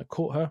I kind of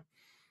caught her,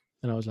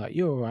 and I was like,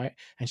 "You're all right,"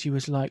 and she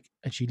was like,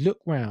 and she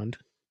looked round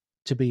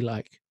to be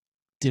like,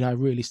 "Did I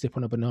really slip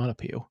on a banana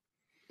peel?"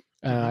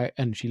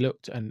 And she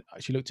looked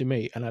at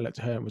me, and I looked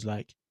at her and was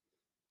like,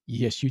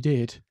 "Yes, you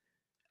did."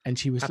 And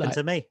she was happened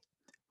to me.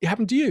 It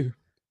happened to you.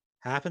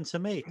 Happened to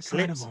me.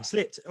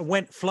 Slipped,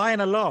 went flying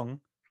along,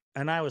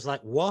 and I was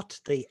like, "What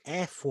the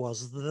f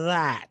was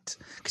that?"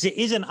 Because it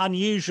is an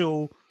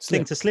unusual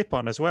thing to slip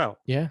on as well.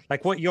 Yeah,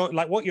 like what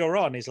you're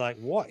on is like,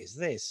 what is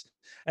this?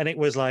 And it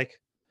was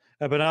like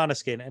a banana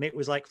skin, and it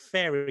was like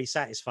very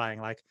satisfying.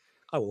 Like,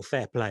 oh well,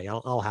 fair play.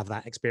 I'll have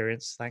that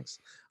experience. Thanks.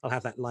 I'll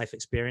have that life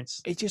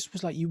experience. It just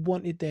was like you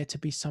wanted there to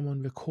be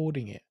someone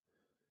recording it,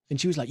 and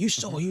she was like, "You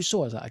saw."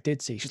 I was like, "I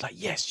did see." She's like,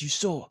 "Yes, you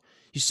saw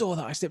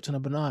that I slipped on a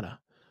banana."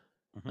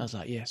 I was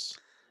like, "Yes,"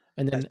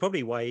 and then that's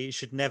probably why you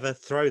should never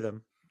throw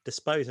them.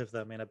 Dispose of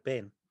them in a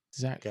bin.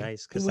 Exactly,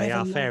 guys, because they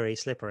are very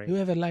slippery.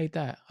 Whoever laid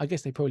that, I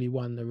guess they probably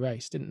won the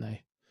race, didn't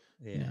they?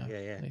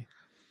 Yeah.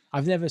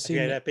 I've never seen.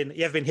 You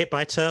ever been hit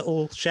by a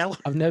turtle shell?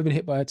 I've never been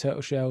hit by a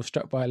turtle shell,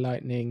 struck by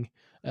lightning,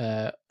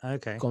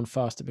 okay, gone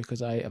faster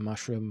because I ate a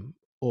mushroom,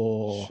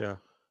 or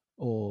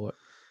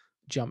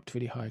jumped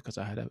really high because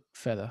I had a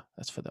feather.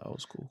 That's for the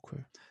old school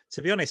crew.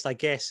 To be honest, I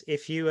guess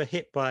if you were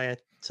hit by a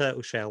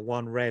turtle shell,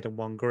 one red and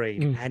one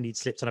green, and you'd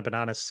slipped on a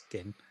banana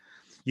skin,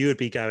 you would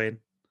be going,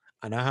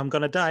 "I know how I'm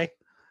gonna die,"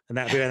 and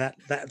that'd be when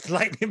that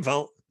lightning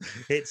bolt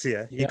hits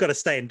you. You've got to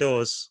stay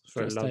indoors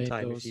for a long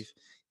time if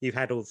you've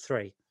had all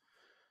three.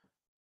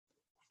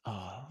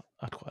 Oh,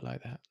 I'd quite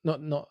like that.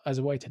 Not as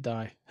a way to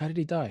die. How did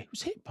he die? He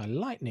was hit by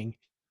lightning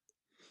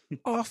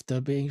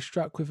after being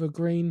struck with a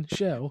green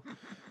shell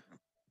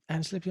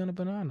and slipping on a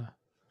banana.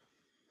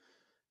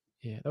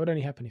 Yeah, that would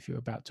only happen if you were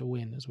about to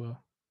win as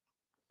well.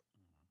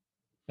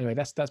 Anyway,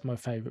 that's my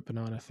favourite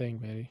banana thing,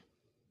 really.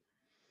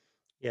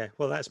 Yeah,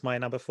 well, that's my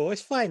number 4.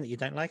 It's fine that you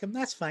don't like them.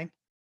 That's fine.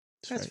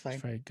 That's fine.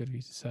 It's very good of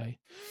you to say.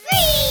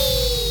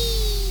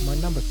 My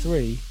number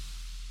 3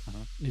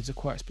 is a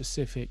quite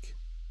specific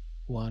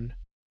one.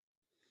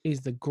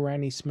 Is the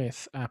Granny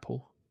Smith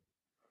apple.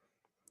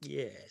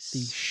 Yes.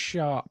 The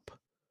sharp,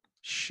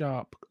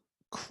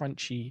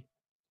 crunchy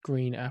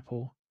green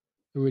apple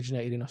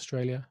originated in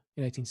Australia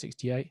in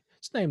 1868.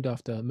 It's named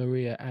after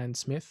Maria Ann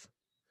Smith.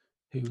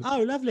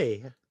 Oh,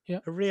 lovely. Yeah.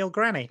 A real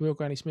granny. Real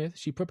Granny Smith.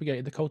 She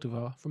propagated the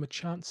cultivar from a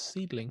chance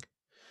seedling.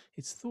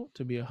 It's thought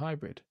to be a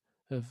hybrid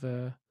of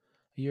a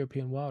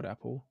European wild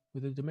apple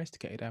with a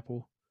domesticated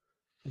apple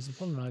as a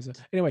pollinizer.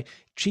 Anyway,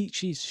 she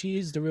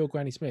is the real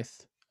Granny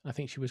Smith. I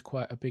think she was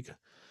quite a big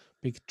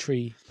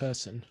tree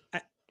person.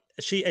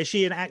 Is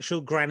she an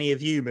actual granny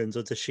of humans,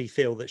 or does she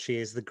feel that she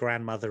is the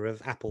grandmother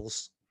of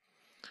apples?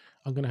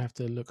 I'm going to have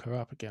to look her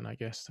up again, I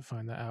guess, to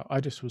find that out. I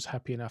just was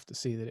happy enough to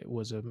see that it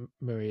was a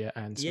Maria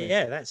Ann Smith.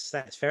 Yeah, that's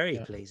very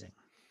pleasing.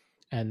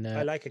 And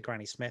I like a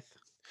Granny Smith.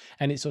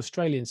 And it's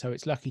Australian, so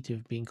it's lucky to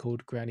have been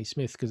called Granny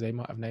Smith, because they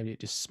might have named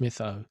it just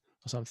Smitho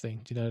or something.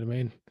 Do you know what I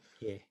mean?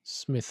 Yeah.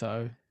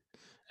 Smitho.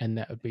 And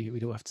that would be,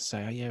 we'd all have to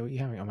say, "Oh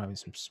yeah, I'm having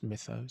some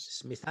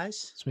Smithos."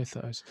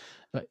 Smithos.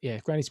 But yeah,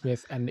 Granny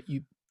Smith, and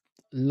you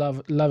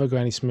love a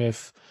Granny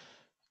Smith.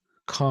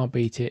 Can't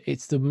beat it.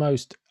 It's the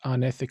most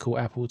unethical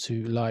apple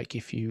to like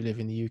if you live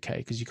in the UK,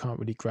 because you can't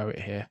really grow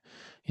it here.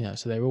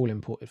 So they're all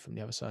imported from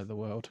the other side of the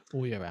world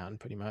all year round,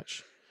 pretty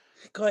much.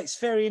 God, it's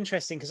very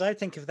interesting, because I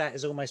think of that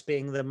as almost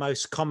being the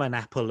most common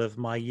apple of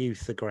my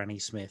youth, the Granny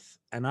Smith.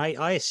 And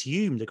I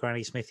assume the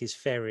Granny Smith is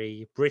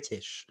very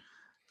British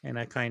in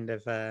a kind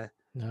of...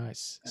 No,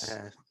 it's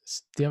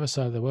the other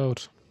side of the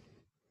world.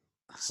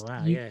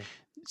 Wow,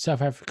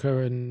 South Africa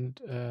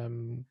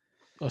and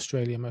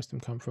Australia, most of them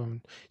come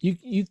from.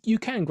 You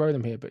can grow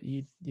them here, but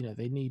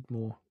they need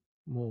more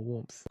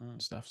warmth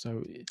and stuff.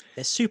 So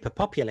they're super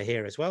popular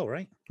here as well,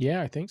 right?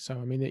 Yeah, I think so.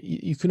 I mean,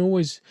 you can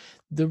always,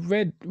 the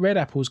red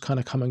apples kind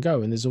of come and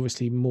go, and there's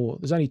obviously more.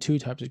 There's only 2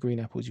 types of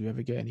green apples you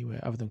ever get anywhere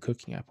other than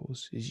cooking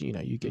apples. Is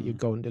you get your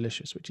Golden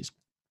Delicious, which is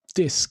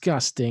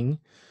disgusting,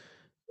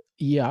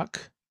 yuck.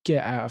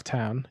 Get out of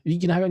town. You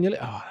can have it on your lip.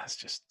 Oh, that's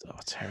just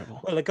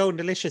terrible. Well, the Golden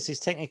Delicious is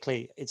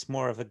technically, it's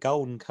more of a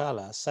golden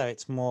color, so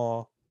it's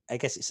more, I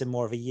guess it's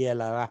more of a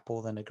yellow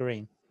apple than a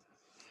green.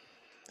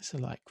 It's a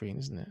light green,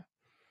 isn't it?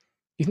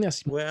 You think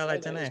that's... Well, I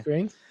don't know.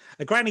 Green?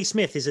 A Granny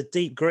Smith is a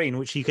deep green,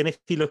 which you can, if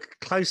you look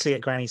closely at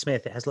Granny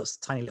Smith, it has lots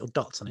of tiny little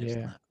dots on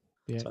it.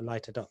 Yeah. So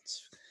lighter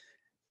dots.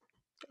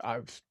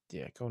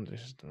 Yeah, Golden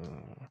Delicious.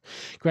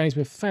 Granny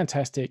Smith,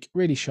 fantastic,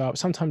 really sharp.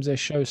 Sometimes they're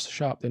so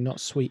sharp they're not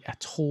sweet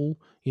at all.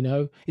 You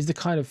know, is the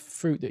kind of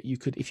fruit that you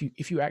could,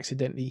 if you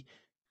accidentally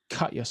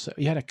cut yourself,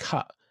 you had a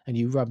cut and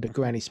you rubbed a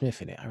Granny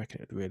Smith in it, I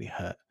reckon it would really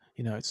hurt.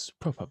 You know, it's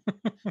proper.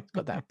 It's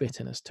got that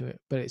bitterness to it,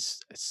 but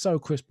it's so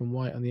crisp and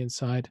white on the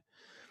inside.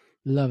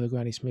 Love a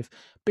Granny Smith.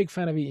 Big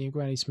fan of eating a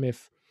Granny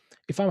Smith.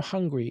 If I'm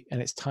hungry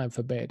and it's time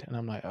for bed and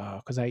I'm like, oh,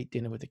 because I ate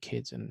dinner with the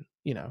kids and,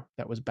 you know,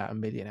 that was about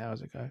 1,000,000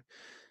 hours ago.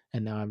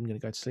 And now I'm going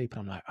to go to sleep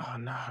and I'm like, oh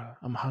no,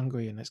 I'm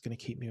hungry and it's going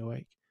to keep me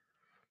awake.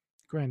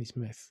 Granny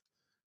Smith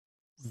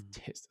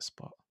hits the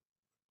spot.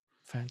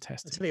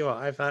 Fantastic. I'll tell you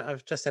what,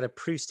 I've just had a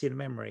Proustian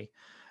memory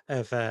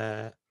of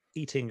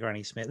eating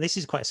Granny Smith. This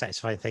is quite a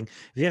satisfying thing.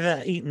 Have you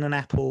ever eaten an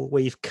apple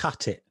where you've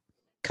cut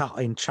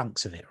in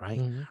chunks of it, right?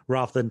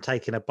 Rather than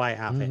taking a bite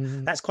out of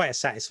it. That's quite a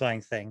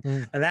satisfying thing.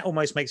 And that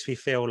almost makes me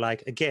feel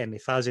like, again,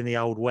 if I was in the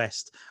Old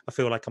West, I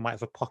feel like I might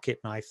have a pocket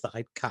knife that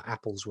I'd cut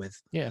apples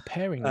with. Yeah, a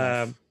paring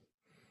knife.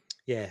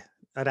 Yeah,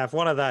 I'd have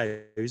one of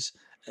those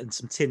and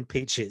some tin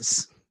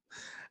peaches.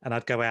 And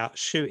I'd go out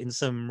shooting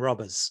some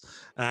robbers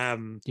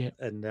and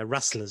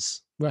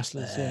rustlers.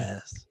 Rustlers,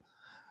 yeah.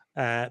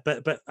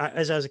 But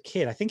as I was a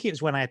kid, I think it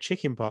was when I had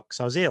chicken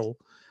pox, I was ill.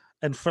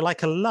 And for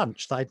like a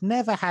lunch that I'd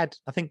never had,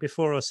 I think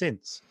before or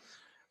since,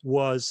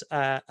 was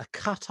a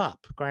cut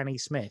up Granny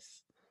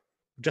Smith,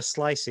 just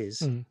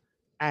slices,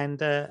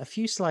 and a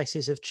few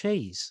slices of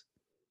cheese,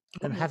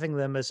 and having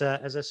them as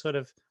a sort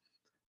of,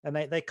 and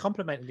they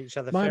complemented each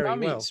other very well.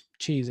 My mum eats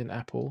cheese and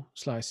apple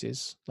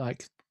slices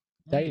like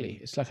daily.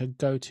 It's like a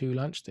go-to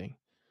lunch thing.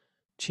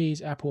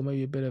 Cheese, apple,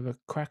 maybe a bit of a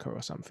cracker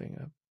or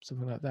something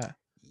like that.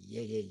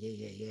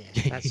 Yeah.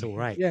 That's all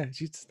right. Yeah,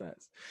 she does that.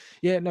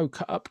 Yeah, no,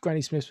 cut up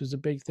Granny Smiths was a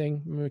big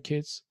thing when we were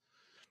kids.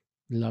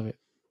 Love it.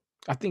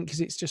 I think because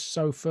it's just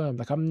so firm.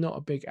 Like, I'm not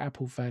a big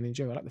apple fan in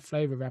general. I like the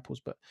flavor of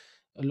apples, but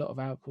a lot of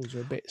apples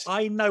are a bit.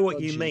 I know what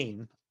you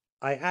mean.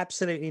 I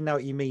absolutely know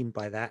what you mean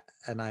by that,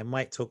 and I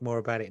might talk more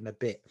about it in a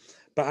bit.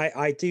 But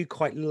I do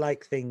quite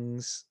like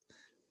things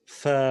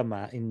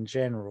firmer in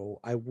general.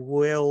 I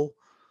will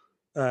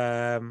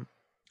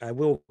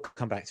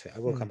come back to it. I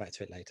will come back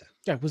to it later.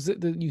 Yeah, because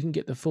you can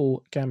get the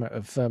full gamut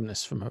of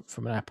firmness from an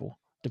apple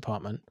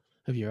department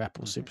of your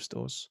Apple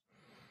superstores.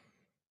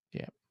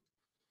 Yeah.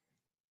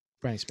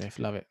 Granny Smith,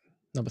 love it.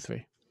 Number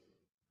 3.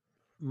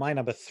 My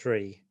number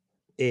 3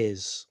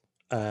 is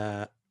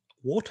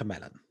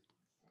watermelon.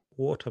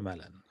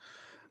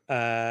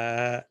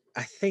 I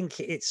think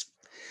it's.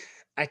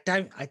 I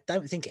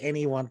don't think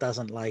anyone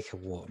doesn't like a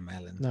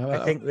watermelon. No,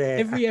 I think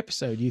every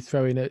episode you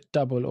throw in a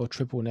double or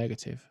triple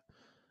negative.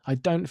 I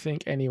don't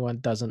think anyone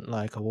doesn't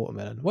like a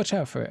watermelon. Watch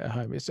out for it at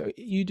home.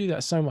 You do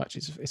that so much.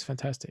 It's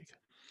fantastic.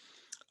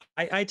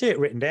 I do it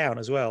written down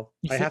as well.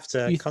 I have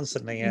to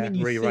constantly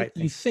rewrite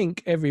things. You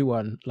think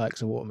everyone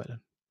likes a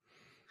watermelon?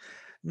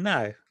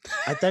 No,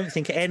 I don't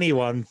think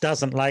anyone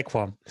doesn't like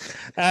one.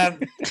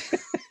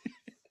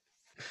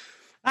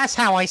 That's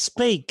how I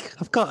speak.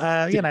 I've got,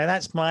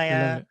 that's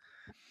my.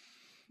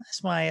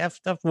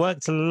 I've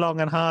worked long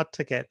and hard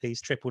to get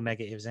these triple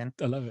negatives in.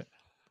 I love it.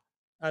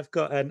 I've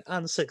got an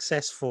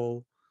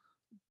unsuccessful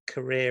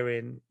career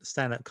in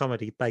stand-up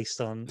comedy based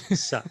on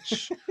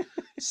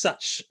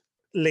such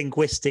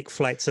linguistic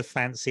flights of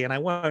fancy, and I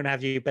won't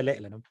have you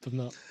belittling them. I'm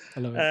not. I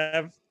love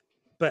it.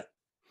 But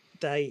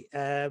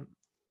a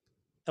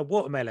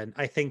watermelon,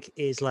 I think,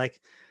 is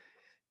like,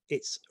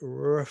 it's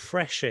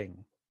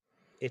refreshing.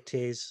 It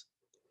is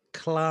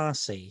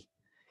classy.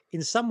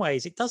 In some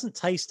ways, it doesn't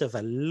taste of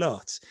a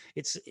lot.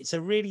 It's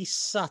a really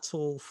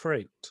subtle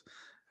fruit,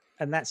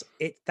 and that's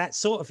it. That's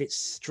sort of its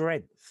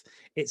strength.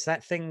 It's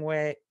that thing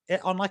where,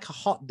 on like a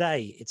hot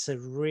day, it's a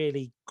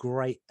really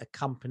great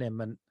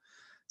accompaniment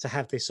to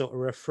have this sort of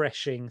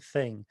refreshing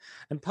thing.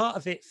 And part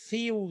of it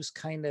feels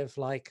kind of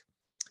like,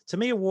 to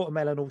me, a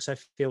watermelon also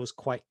feels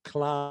quite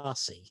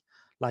classy.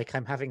 Like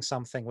I'm having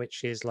something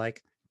which is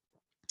like,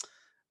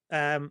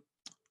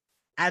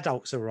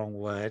 adult's a wrong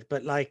word,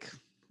 but like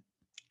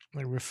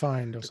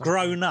refined or something.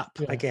 Grown up,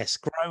 yeah. I guess.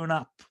 Grown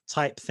up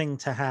type thing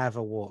to have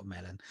a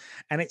watermelon.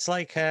 And it's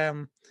like,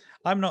 I'm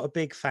not a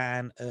big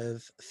fan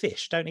of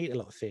fish. Don't eat a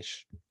lot of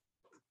fish.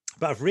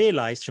 But I've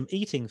realized from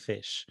eating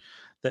fish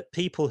that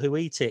people who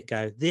eat it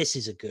go, this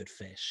is a good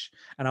fish.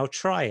 And I'll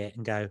try it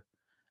and go,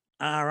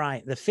 all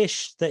right, the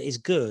fish that is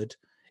good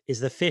is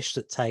the fish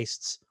that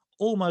tastes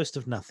almost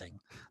of nothing.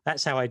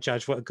 That's how I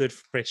judge what a good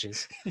fish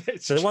is.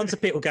 So the ones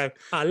that people go,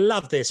 I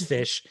love this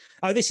fish.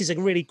 Oh, this is a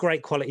really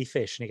great quality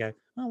fish. And you go,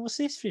 oh, what's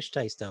this fish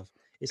taste of?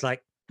 It's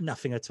like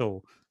nothing at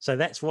all. So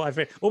that's what I've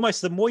read.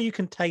 Almost the more you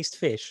can taste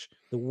fish,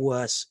 the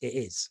worse it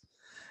is.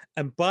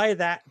 And by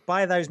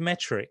those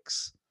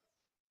metrics,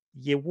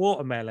 your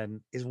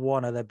watermelon is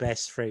one of the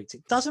best fruits.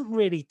 It doesn't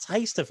really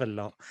taste of a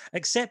lot,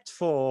 except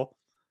for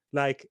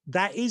like,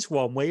 that is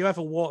one where you have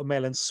a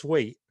watermelon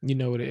sweet. You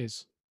know what it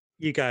is.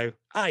 You go,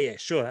 oh yeah,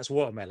 sure, that's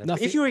watermelon.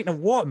 If you're eating a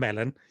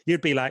watermelon,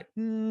 you'd be like,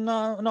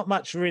 no, not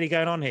much really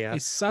going on here.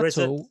 It's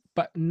subtle,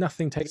 but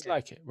nothing tastes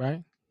like it,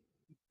 right?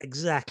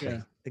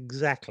 Exactly.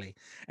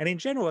 And in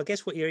general, I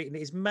guess what you're eating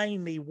is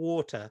mainly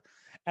water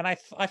And I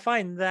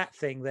find that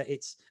thing that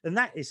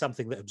that is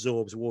something that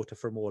absorbs water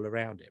from all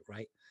around it,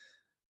 right?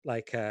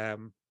 Like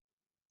that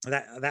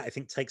I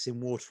think takes in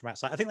water from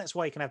outside. I think that's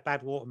why you can have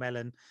bad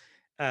watermelon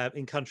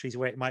in countries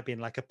where it might be in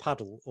like a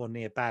puddle or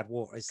near bad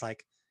water. It's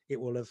like it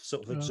will have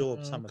sort of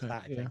absorbed some of Okay,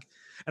 that, I yeah. think.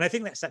 And I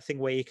think that's that thing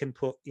where you can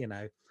put,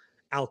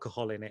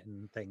 alcohol in it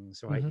and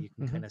things, right? You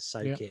can kind of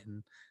soak it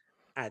and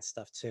add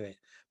stuff to it.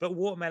 But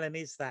watermelon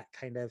is that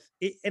kind of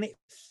and it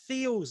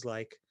feels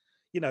like,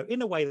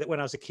 in a way that when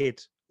I was a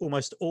kid,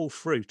 almost all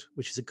fruit,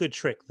 which is a good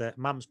trick that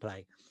mums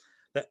play,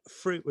 that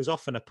fruit was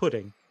often a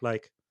pudding,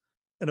 like,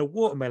 and a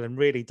watermelon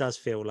really does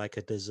feel like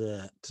a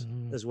dessert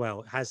as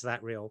well. It has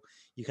that real,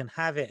 you can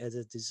have it as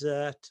a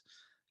dessert,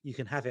 you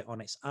can have it on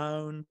its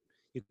own,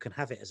 you can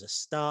have it as a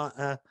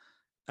starter,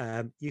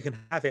 you can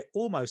have it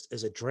almost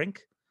as a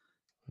drink.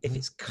 If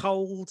it's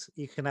cold,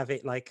 you can have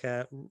it like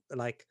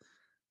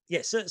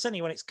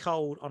certainly when it's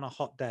cold on a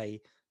hot day,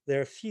 there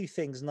are a few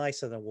things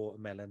nicer than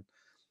watermelon.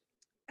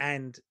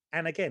 And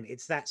again,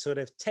 it's that sort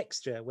of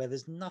texture where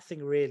there's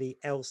nothing really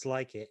else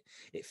like it.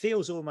 It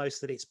feels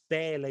almost that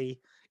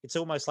it's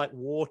almost like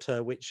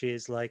water, which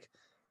is like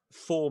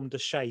formed a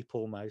shape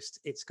almost.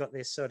 It's got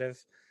this sort of,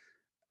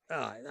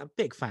 a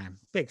big fan.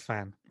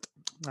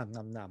 Nom,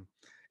 nom, nom.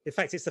 In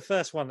fact, it's the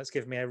first one that's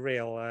given me a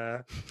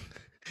real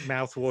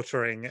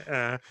mouth-watering.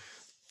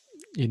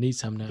 You need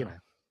some now.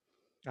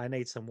 I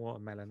need some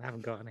watermelon. I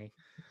haven't got any.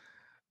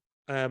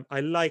 I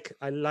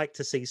like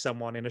to see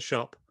someone in a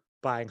shop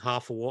buying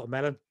half a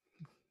watermelon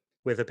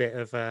with a bit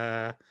of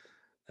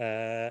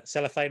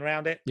cellophane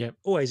around it. Yep.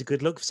 Always a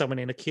good look for someone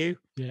in a queue.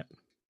 Yeah.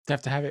 They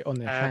have to have it on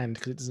their hand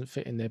because it doesn't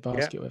fit in their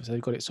basket, so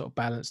they've got it sort of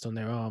balanced on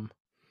their arm.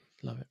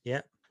 Love it.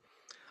 Yeah.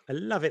 I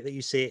love it that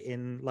you see it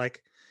in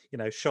like,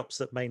 shops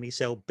that mainly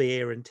sell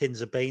beer and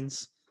tins of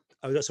beans.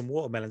 Oh, we've got some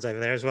watermelons over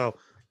there as well.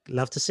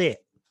 Love to see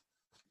it.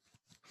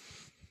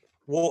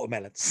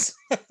 Watermelons.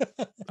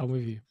 I'm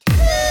with you.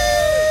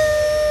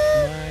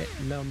 My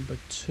number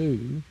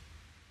 2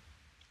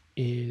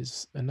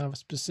 is another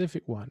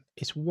specific one.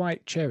 It's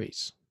white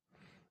cherries.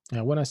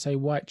 Now, when I say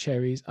white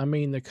cherries, I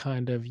mean the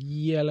kind of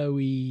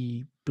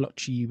yellowy,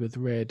 blotchy with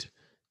red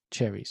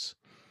cherries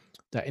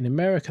that in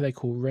America they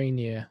call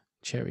Rainier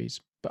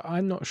cherries, but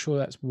I'm not sure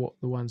that's what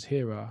the ones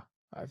here are.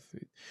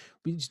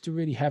 We used to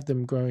really have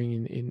them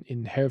growing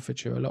in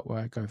Herefordshire a lot where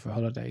I go for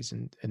holidays,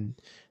 and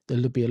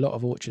there'll be a lot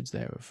of orchards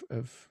there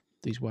of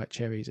these white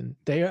cherries, and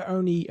they are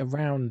only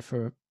around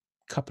for a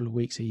couple of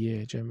weeks a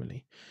year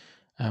generally.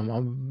 I'm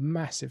a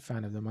massive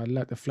fan of them. I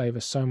like the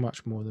flavour so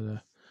much more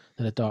than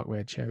a dark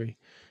red cherry.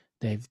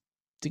 They're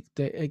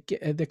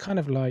kind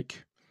of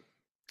like,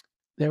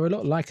 they're a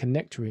lot like a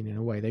nectarine in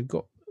a way. They've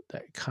got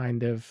that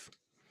kind of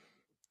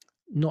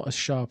not as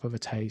sharp of a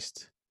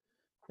taste,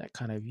 that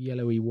kind of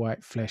yellowy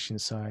white flesh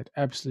inside.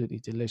 Absolutely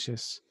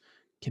delicious.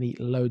 Can eat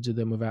loads of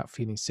them without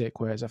feeling sick.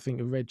 Whereas I think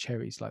the red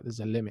cherries, like there's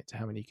a limit to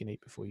how many you can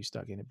eat before you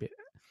start getting a bit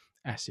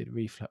acid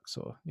reflux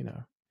or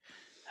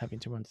having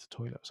to run to the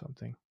toilet or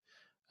something.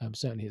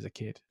 Certainly as a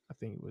kid, I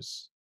think it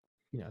was,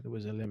 there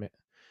was a limit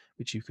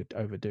which you could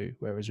overdo.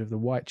 Whereas with the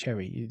white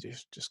cherry, you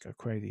just go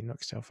crazy, knock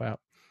yourself out,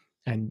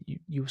 and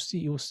you'll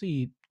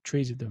see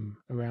trees of them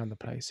around the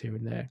place here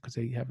and there because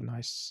they have a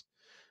nice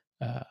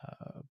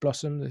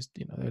blossom. There's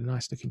they're a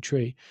nice looking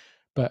tree,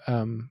 but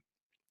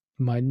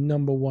my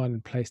number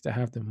one place to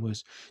have them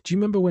was. Do you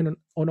remember when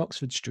on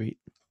Oxford Street,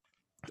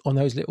 on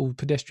those little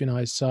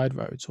pedestrianised side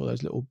roads or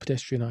those little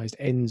pedestrianised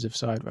ends of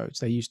side roads,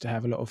 they used to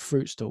have a lot of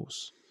fruit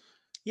stalls?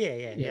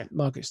 Yeah.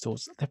 Market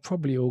stalls. They're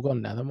probably all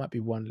gone now. There might be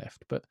one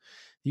left, but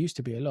there used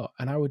to be a lot.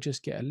 And I would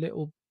just get a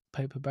little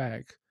paper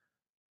bag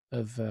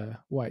of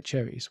white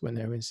cherries when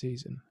they were in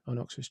season on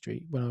Oxford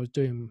Street when I was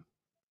doing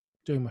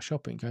my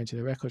shopping, going to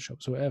the record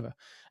shops or whatever.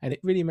 And it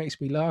really makes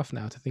me laugh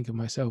now to think of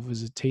myself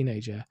as a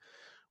teenager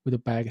with a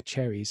bag of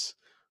cherries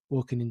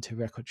walking into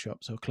record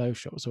shops or clothes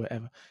shops or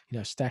whatever,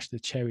 stash the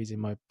cherries in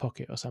my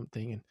pocket or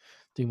something and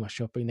do my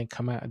shopping, then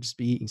come out and just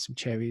be eating some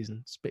cherries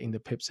and spitting the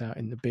pips out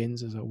in the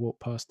bins as I walk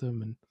past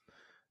them. And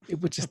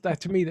it would just,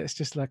 that to me, that's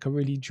just like a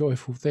really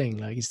joyful thing.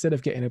 Like instead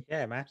of getting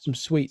some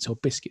sweets or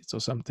biscuits or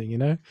something,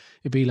 it'd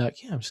be like,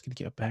 I'm just going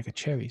to get a bag of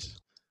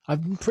cherries.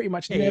 I've pretty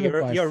much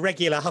never. You're a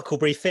regular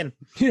Huckleberry Finn.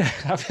 Yeah,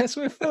 that's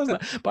what it feels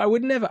like. But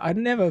I'd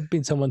never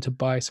been someone to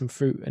buy some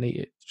fruit and eat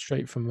it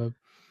straight from a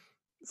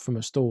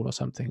stall or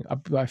something. I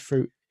buy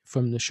fruit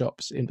from the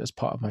shops as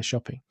part of my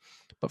shopping.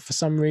 But for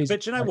some reason,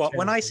 but you know what?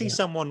 When I see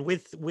someone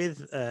with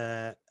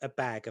a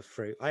bag of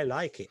fruit, I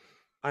like it.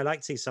 I like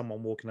to see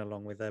someone walking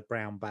along with a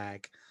brown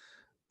bag,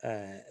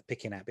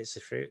 picking out bits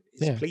of fruit.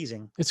 It's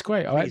pleasing. It's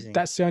great.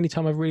 That's the only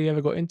time I've really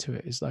ever got into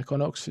it. Is like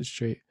on Oxford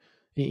Street,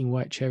 eating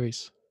white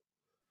cherries.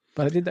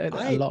 But I did that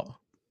a lot.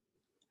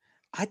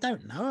 I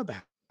don't know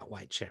about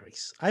white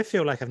cherries. I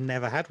feel like I've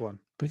never had one.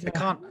 But I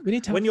can't.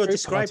 When you're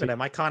describing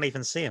them, I can't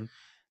even see them.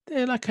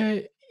 They're like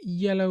a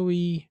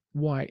yellowy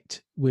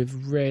white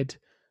with red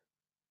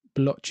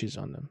blotches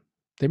on them.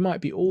 They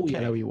might be all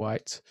yellowy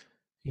white.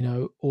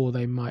 or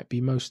they might be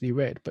mostly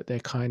red, but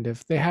they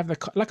have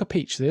like a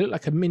peach. They look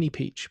like a mini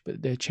peach,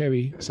 but they're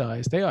cherry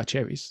size. They are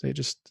cherries.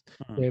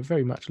 They're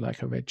very much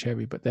like a red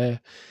cherry, but they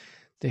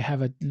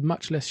have a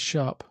much less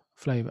sharp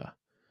flavor.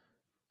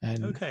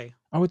 And Okay.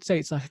 I would say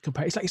it's like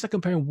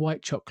comparing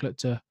white chocolate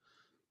to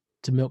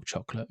milk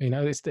chocolate.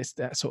 It's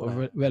that sort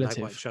of relative.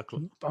 Like white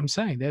chocolate. I'm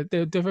saying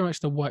they're very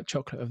much the white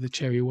chocolate of the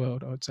cherry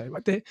world. I would say,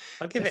 like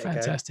I'll give it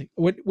fantastic.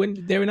 When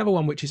they're another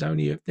one which is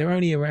they're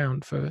only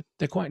around for,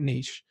 they're quite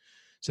niche,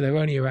 so they're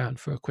only around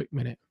for a quick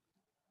minute,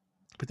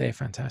 but they're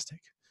fantastic.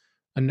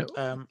 And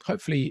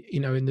hopefully,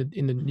 in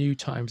the new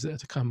times that are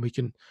to come, we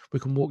can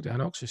walk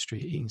down Oxford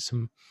Street eating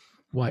some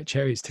white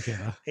cherries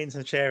together. Eating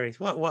some cherries.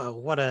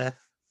 What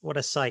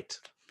a sight.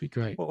 Be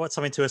great. What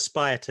something to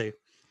aspire to.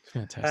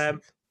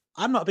 Fantastic.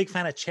 I'm not a big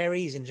fan of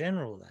cherries in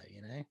general, though.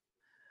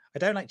 I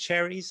don't like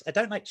cherries. I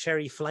don't like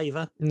cherry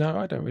flavor. No,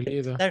 I don't really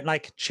either. I don't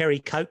like cherry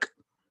Coke.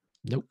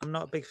 Nope. I'm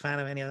not a big fan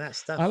of any of that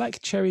stuff. I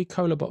like cherry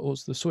cola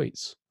bottles, the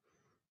sweets.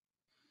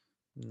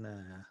 No.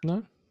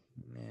 No?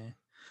 Yeah.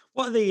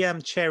 What are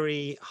the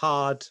cherry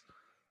hard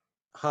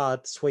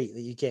sweet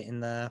that you get in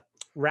the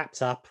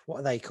wrapped up?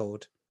 What are they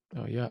called?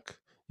 Oh, yuck.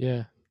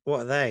 Yeah.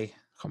 What are they?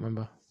 I can't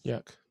remember.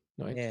 Yuck.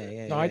 No,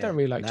 I don't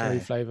really like cherry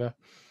flavor.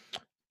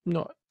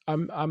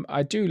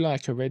 I do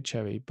like a red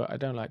cherry, but I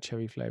don't like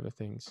cherry flavor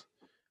things.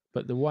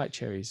 But the white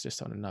cherry is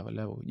just on another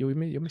level. You're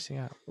missing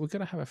out. We're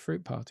gonna have a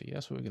fruit party.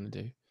 That's what we're gonna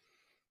do.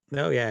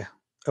 Oh yeah.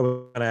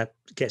 We're gonna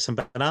get some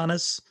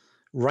bananas,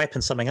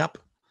 ripen something up.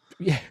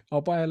 Yeah,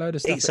 I'll buy a load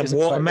of stuff. Eat some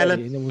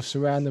watermelon, and then we'll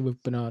surround them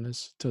with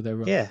bananas till they're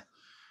ripe. Yeah.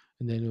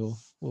 And then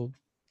we'll.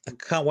 I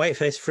can't wait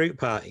for this fruit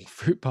party.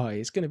 Fruit party.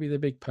 It's going to be the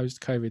big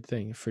post-COVID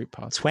thing. Fruit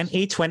party.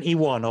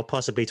 2021 or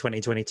possibly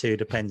 2022,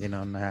 depending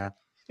on.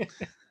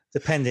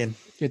 Depending.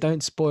 Yeah,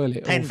 don't spoil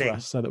it all for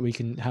us so that we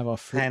can have our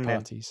fruit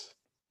parties.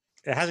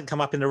 It hasn't come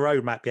up in the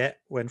roadmap yet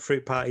when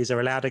fruit parties are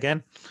allowed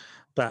again,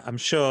 but I'm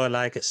sure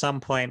like at some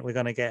point we're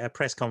going to get a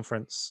press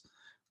conference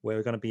where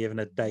we're going to be given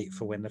a date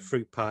for when the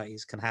fruit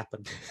parties can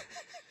happen.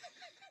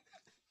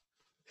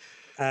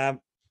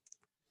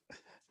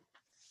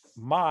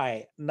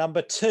 My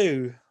number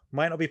 2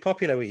 might not be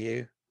popular with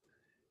you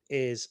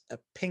is a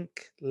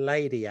Pink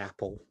Lady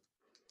apple.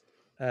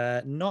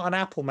 Not an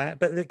apple, man,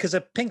 but because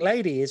a Pink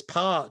Lady is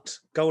part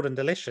Golden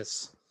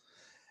Delicious.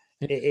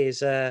 It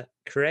is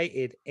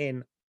created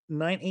in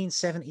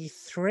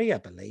 1973, I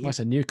believe. That's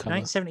a newcomer.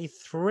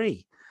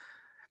 1973.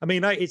 I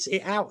mean,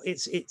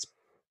 it's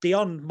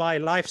beyond my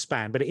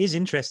lifespan, but it is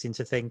interesting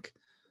to think.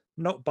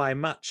 Not by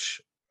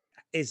much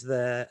is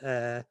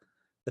the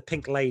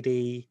Pink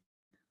Lady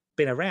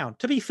been around.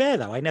 To be fair,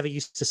 though, I never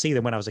used to see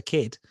them when I was a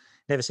kid.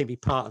 Never seemed to be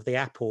part of the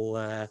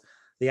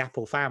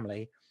Apple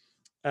family.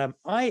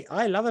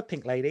 I love a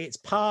Pink Lady. It's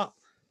part.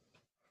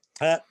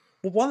 One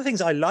of the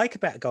things I like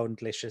about Golden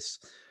Delicious,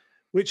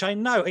 which I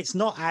know it's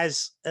not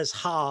as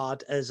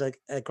hard as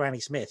a Granny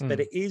Smith,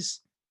 but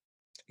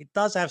it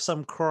does have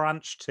some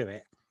crunch to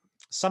it.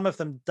 Some of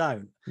them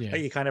don't. Yeah.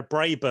 Like you kind of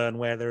Braeburn,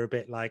 where they're a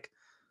bit like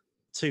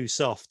too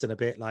soft and a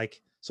bit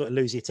like sort of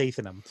lose your teeth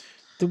in them.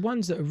 The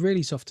ones that are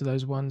really soft are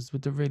those ones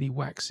with the really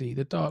waxy,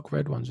 the dark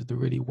red ones with the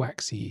really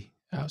waxy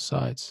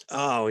outsides.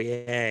 Oh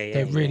yeah.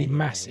 They're really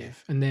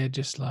massive, and they're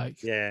just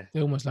like they're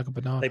almost like a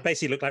banana. They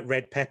basically look like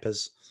red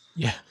peppers.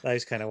 Yeah,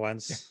 those kind of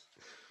ones.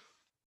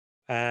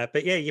 Yeah.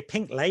 But yeah, your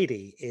Pink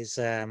Lady is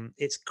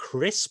it's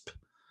crisp.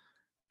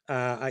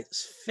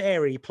 It's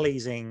very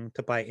pleasing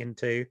to bite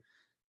into.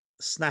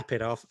 Snap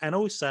it off, and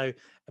also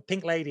a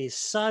Pink Lady is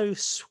so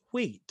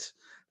sweet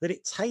that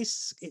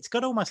it's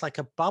got almost like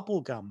a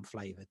bubblegum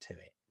flavor to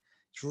it.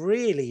 It's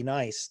really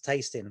nice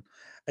tasting.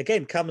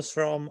 Again, comes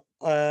from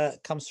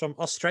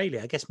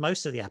Australia. I guess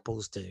most of the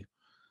apples do.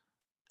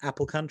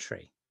 Apple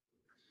country.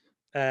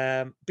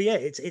 But yeah,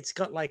 it's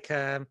got like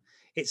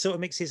it sort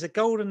of mixes a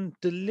Golden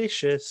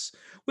Delicious,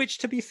 which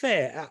to be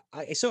fair,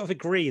 I sort of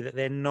agree that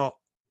they're not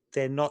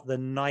the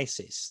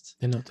nicest.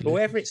 They're not delicious. But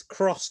wherever it's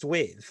crossed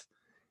with,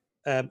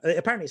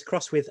 apparently it's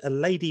crossed with a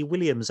Lady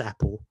Williams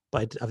apple,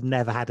 but I've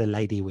never had a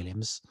Lady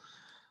Williams.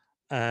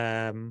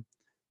 And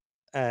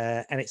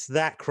it's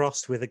that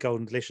crossed with a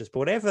Golden Delicious. But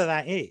whatever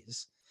that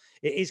is,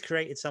 it is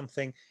created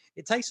something.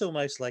 It tastes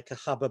almost like a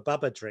Hubba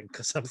Bubba drink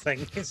or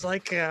something. It's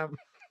like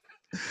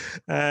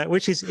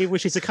which is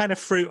the kind of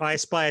fruit I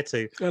aspire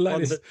to. I like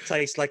One this. that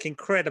tastes like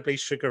incredibly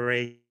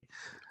sugary.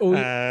 All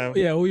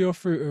your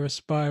fruit are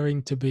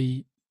aspiring to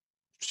be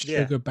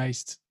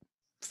sugar-based,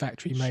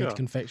 factory-made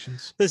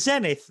confections. The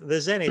zenith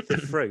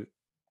of fruit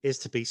is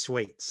to be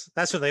sweets.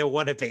 That's what they all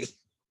want to be.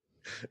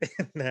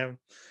 And,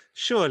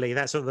 surely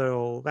that's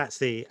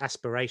the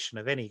aspiration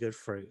of any good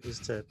fruit, is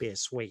to be a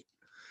sweet.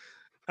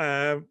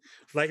 Like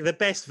the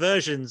best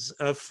versions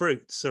of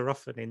fruits are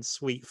often in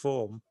sweet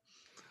form.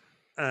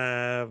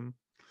 I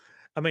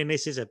mean,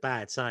 this is a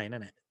bad sign,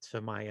 isn't it, for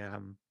my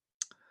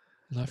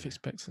life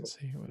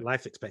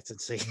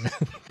expectancy?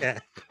 Yeah.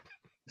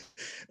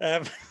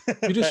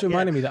 You just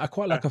reminded me that I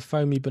quite like a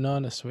foamy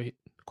banana sweet.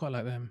 Quite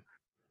like them.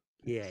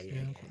 Yeah.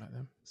 I quite like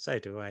them. So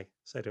do I.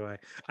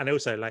 And I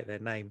also like their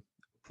name.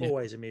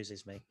 Always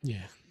amuses me.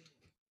 Yeah.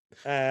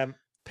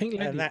 Pink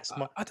lady. And that's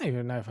my. I don't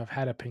even know if I've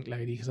had a pink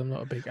lady because I'm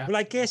not a big. Well,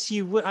 I guess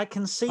you would. I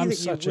can see I'm that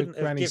you such a wouldn't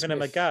have Granny given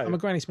them a Smith. I'm go. a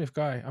Granny Smith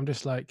guy. I'm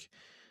just like,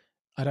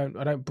 I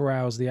don't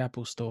browse the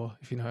Apple store,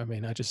 if you know what I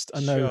mean. I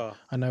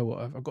know what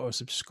I've got a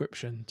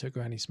subscription to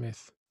Granny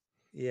Smith.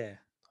 Yeah.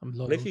 I'm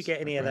loyal. Well, if you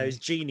get any of those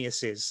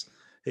geniuses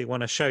who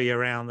want to show you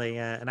around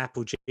an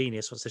Apple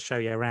genius wants to show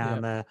you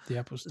around the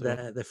Apple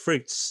store, the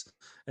fruits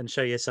and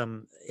show you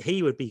some,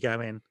 he would be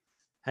going,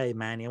 hey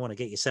man, you want to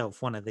get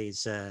yourself one of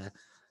these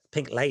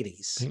pink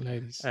ladies. Pink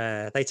ladies.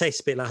 They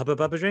taste a bit like Hubba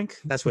Bubba drink.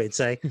 That's what he'd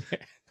say. Yeah. Do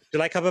you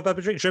like Hubba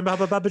Bubba drink? Do you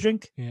remember Hubba Bubba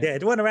drink? Yeah.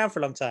 It weren't around for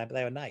a long time, but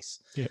they were nice.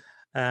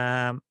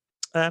 Yeah.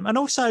 And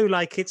also,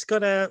 like, it's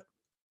got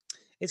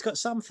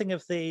something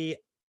of the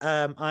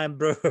Iron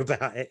Brew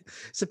about it.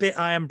 It's a bit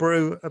Iron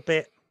Brew, a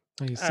bit.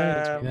 Oh, you're saying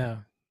it to me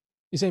now.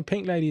 You're saying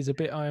Pink Lady is a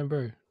bit Iron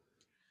Brew.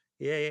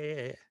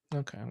 Yeah.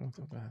 Okay, I'll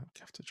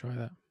have to try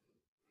that.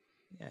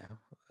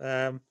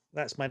 Yeah.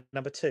 That's my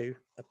number 2,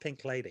 a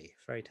Pink Lady.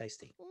 Very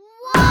tasty.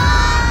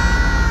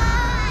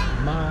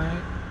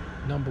 My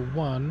number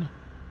 1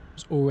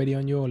 was already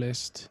on your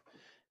list.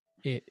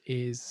 It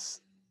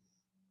is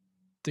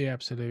the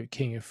absolute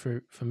king of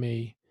fruit for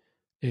me.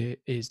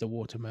 It is the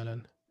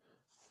watermelon.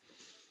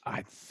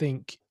 I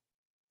think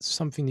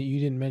something that you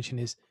didn't mention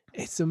is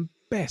it's the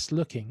best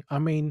looking. I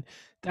mean,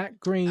 that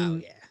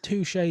green,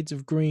 2 shades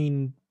of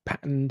green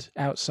patterned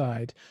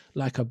outside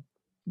like a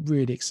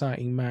really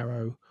exciting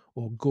marrow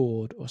or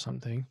gourd or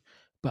something,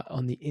 but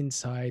on the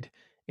inside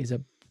is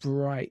a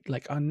bright,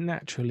 like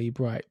unnaturally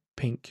bright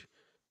pink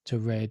to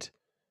red,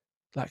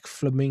 like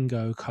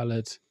flamingo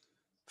colored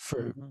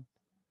fruit.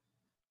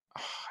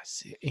 Oh,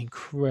 it's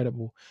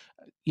incredible.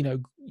 You know,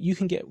 you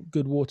can get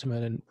good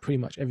watermelon pretty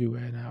much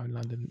everywhere now in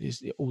London,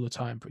 is all the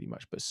time pretty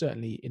much, but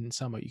certainly in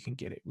summer you can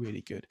get it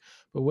really good.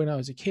 But when I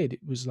was a kid,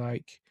 it was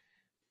like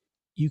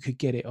you could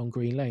get it on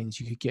Green Lanes,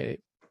 you could get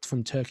it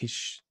from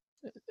Turkish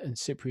and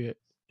Cypriot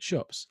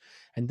shops,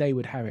 and they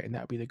would have it, and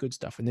that would be the good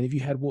stuff. And then if you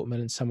had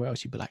watermelon somewhere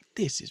else, you'd be like,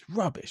 this is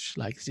rubbish,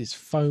 like this is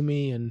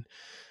foamy and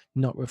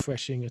not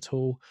refreshing at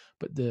all.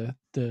 But the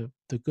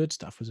good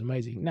stuff was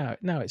amazing. Now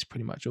it's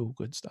pretty much all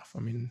good stuff. I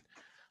mean,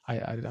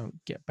 I don't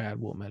get bad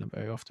watermelon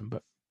very often,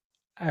 but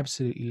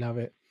absolutely love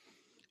it.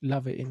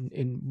 Love it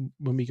in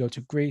when we go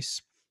to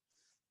Greece,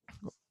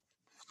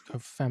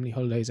 have family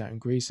holidays out in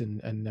Greece, and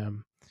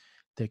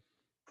the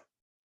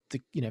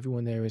you know,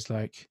 everyone there is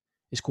like,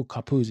 it's called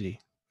karpouzi.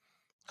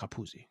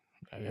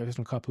 You have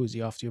some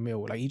karpouzi after your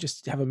meal. Like, you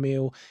just have a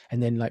meal,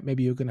 and then like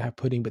maybe you're gonna have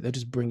pudding, but they'll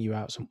just bring you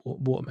out some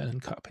watermelon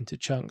cut up into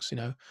chunks, you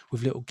know,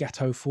 with little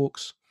gâteau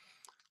forks.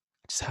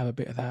 Just have a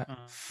bit of that.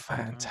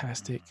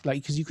 Fantastic.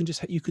 Like, because you can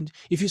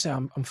if you say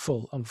I'm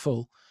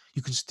full,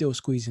 you can still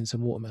squeeze in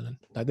some watermelon.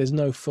 Like, there's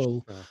no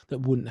full that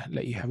wouldn't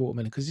let you have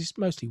watermelon, because it's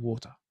mostly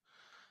water.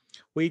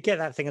 Well, you get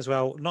that thing as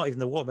well, not even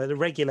the watermelon, the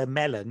regular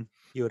melon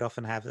you would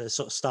often have at a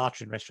sort of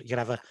starter in restaurant. You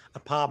could have a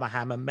Parma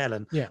ham and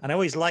melon. Yeah. And I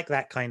always like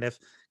that kind of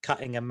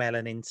cutting a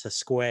melon into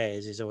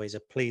squares is always a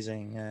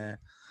pleasing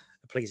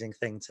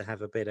thing to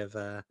have a little bit of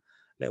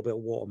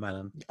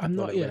watermelon. I'm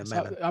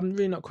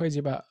really not crazy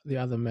about the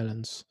other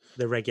melons.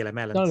 The regular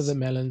melons. None of the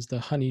melons, the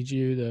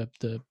honeydew,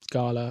 the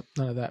gala,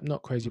 none of that.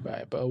 Not crazy about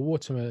it. But a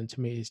watermelon to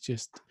me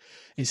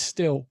is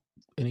still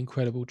an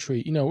incredible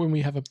treat. You know, when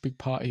we have a big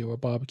party or a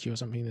barbecue or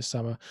something this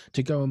summer,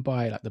 to go and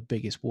buy like the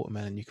biggest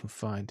watermelon you can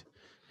find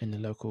in the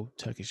local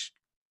Turkish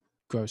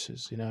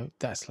grocers, you know,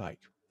 that's like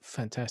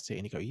fantastic.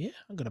 And you go, yeah,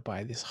 I'm going to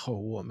buy this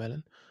whole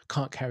watermelon.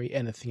 Can't carry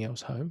anything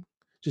else home.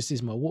 Just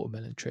is my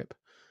watermelon trip.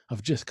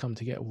 I've just come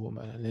to get a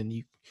watermelon. And then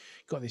you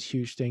got this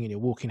huge thing and you're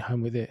walking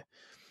home with it.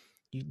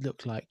 You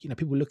look like, you know,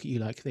 people look at you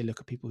like they look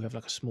at people who have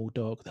like a small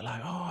dog. They're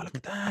like, oh, look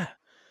at that.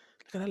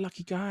 Look at that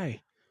lucky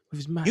guy with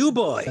his massive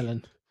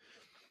watermelon.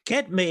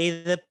 Get me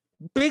the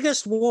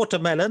biggest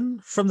watermelon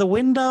from the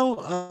window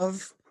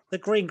of the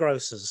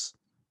greengrocers.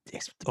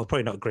 Yes,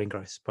 probably not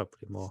greengrocers,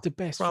 probably more. The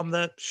best from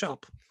the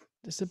shop.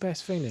 It's the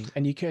best feeling,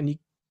 and you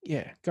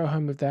go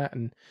home with that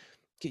and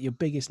get your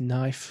biggest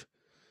knife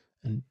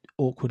and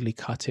awkwardly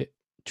cut it.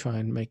 Try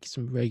and make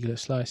some regular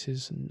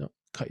slices and not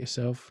cut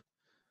yourself.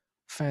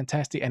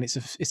 Fantastic, and it's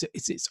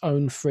its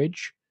own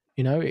fridge.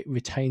 You know, it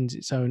retains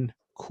its own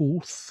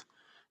coolth.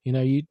 You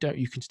know, you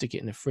can stick it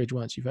in the fridge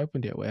once you've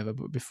opened it or whatever,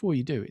 but before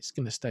you do, it's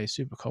going to stay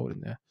super cold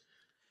in there.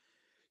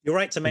 You're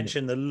right to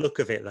mention the look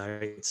of it, though.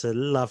 It's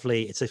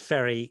a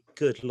very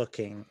good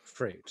looking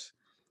fruit.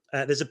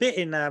 There's a bit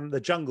in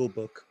the Jungle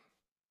Book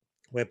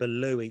where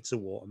Baloo eats a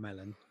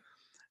watermelon,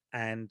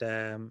 and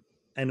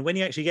when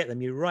you actually get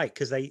them, you're right,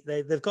 because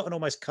they've got an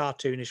almost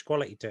cartoonish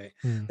quality to it.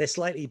 They're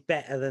slightly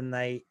better than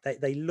they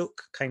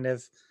look kind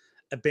of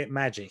a bit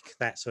magic,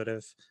 that sort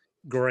of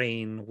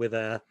green with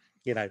a,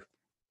 you know,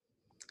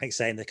 like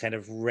saying the kind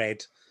of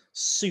red,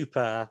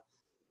 super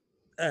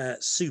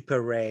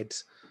red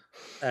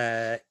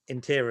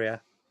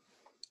interior.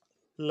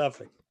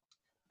 Lovely.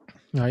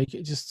 No, you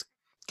just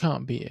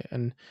can't beat it.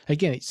 And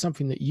again, it's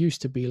something that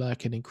used to be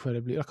like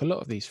a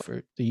lot of these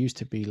fruit, they used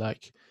to be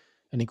like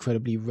an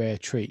incredibly rare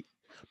treat.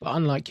 But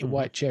unlike your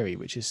white cherry,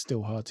 which is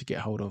still hard to get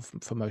hold of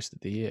for most of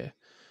the year,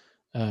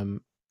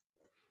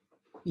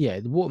 Yeah,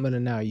 the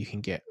watermelon now you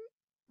can get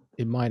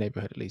in my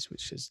neighborhood at least,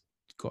 which has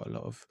got a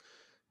lot of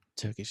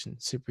Turkish and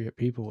Cypriot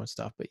people and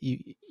stuff. But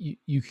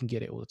you can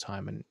get it all the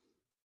time, and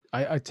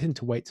I tend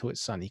to wait till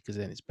it's sunny because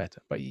then it's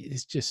better. But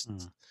it's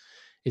just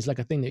it's like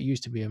a thing that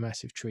used to be a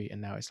massive treat,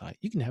 and now it's like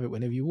you can have it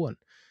whenever you want,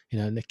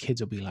 And the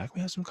kids will be like,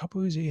 "We have some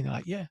kapuzi," and they're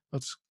like, "Yeah,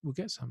 we'll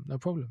get some, no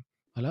problem.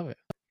 I love it.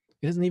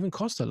 It doesn't even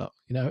cost a lot,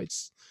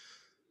 It's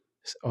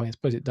I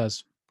suppose it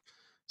does,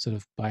 sort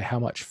of by how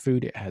much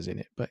food it has in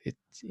it, but if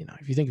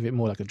you think of it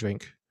more like a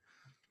drink,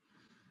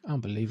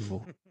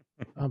 unbelievable,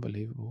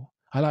 unbelievable.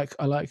 I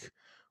like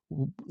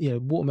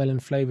watermelon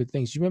flavored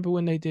things. Do you remember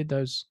when they did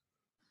those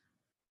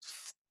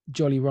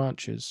Jolly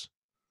Ranchers,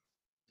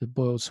 the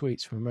boiled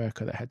sweets from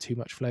America that had too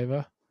much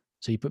flavor?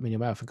 So you put them in your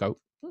mouth and go,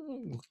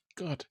 oh,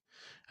 God.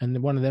 And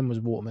one of them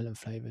was watermelon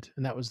flavored.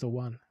 And that was the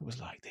one. It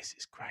was like, this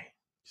is great.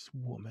 Just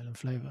watermelon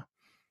flavor.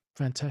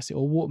 Fantastic.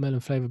 Or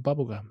watermelon flavored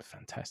bubblegum.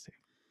 Fantastic.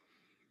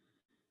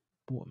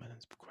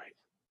 Watermelon's great.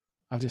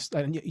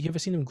 And you ever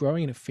seen them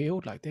growing in a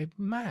field? Like, they're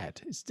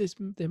mad.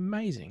 They're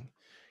amazing.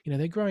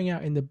 They're growing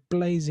out in the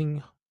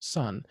blazing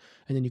sun,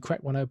 and then you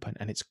crack one open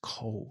and it's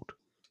cold.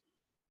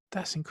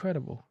 That's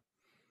incredible.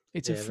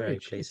 It's a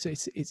fridge. It's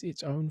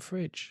its own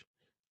fridge.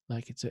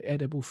 Like, it's an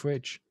edible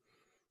fridge.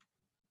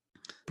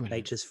 Brilliant.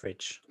 Nature's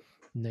fridge.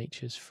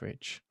 Nature's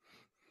fridge.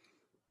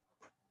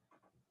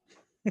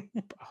 I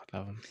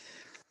love them.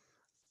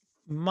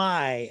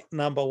 My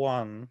number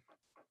one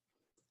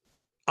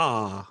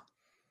are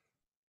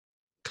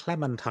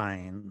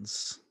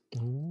clementines.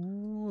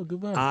 Oh,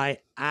 good one. I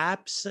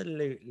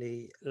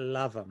absolutely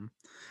love them.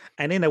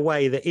 And in a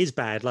way that is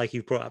bad, like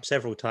you've brought up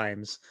several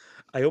times,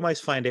 I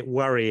almost find it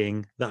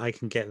worrying that I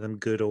can get them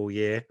good all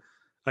year.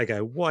 I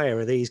go, where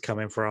are these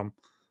coming from?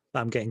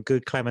 I'm getting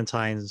good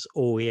clementines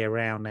all year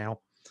round now.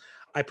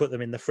 I put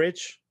them in the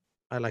fridge.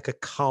 I like a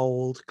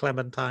cold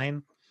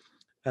clementine.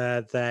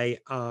 They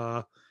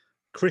are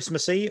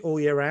Christmassy all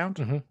year round.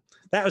 Mm-hmm.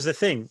 That was the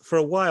thing. For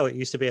a while, it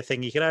used to be a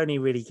thing you could only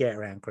really get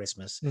around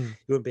Christmas. You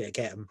wouldn't be able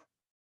to get them.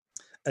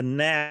 And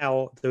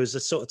now there was a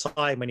sort of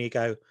time when you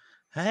go,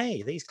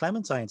 hey, these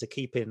clementines are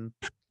keeping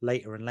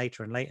later and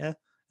later and later.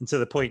 And to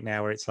the point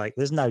now where it's like,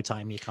 there's no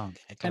time you can't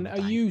get a clementine.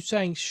 And are you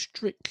saying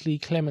strictly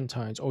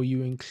clementines, or are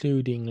you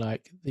including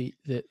like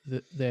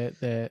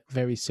their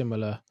very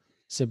similar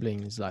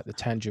siblings, like the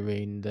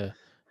tangerine, the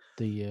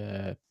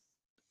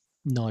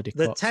nardicot?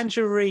 The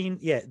tangerine,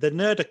 the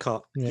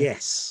nardicot,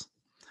 yes.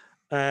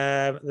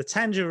 The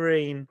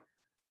tangerine,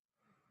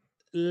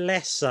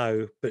 less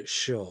so, but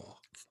sure.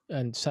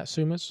 And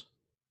satsumas?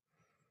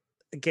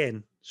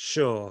 Again,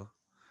 sure.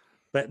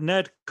 But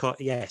nardicot,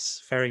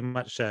 yes, very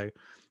much so.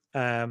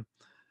 And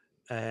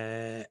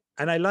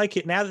I like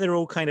it now that they're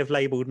all kind of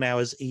labeled now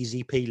as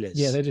easy peelers.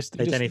 Yeah, they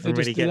don't even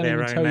really get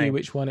their own tell name. you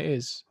which one it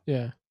is.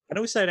 Yeah. And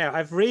also now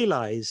I've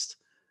realized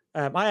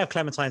I have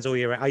clementines all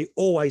year round. I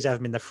always have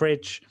them in the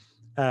fridge.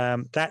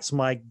 That's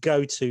my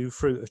go-to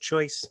fruit of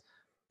choice.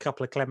 A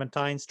couple of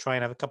clementines. Try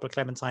and have a couple of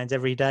clementines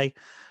every day.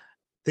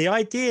 The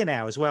idea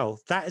now as well,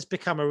 that has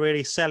become a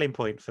really selling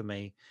point for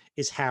me,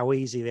 is how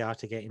easy they are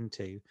to get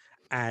into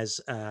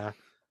as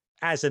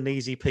an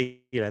easy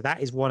peeler.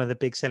 That is one of the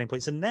big selling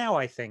points. And now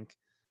I think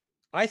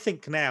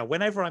now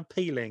whenever I'm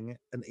peeling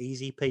an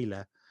easy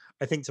peeler,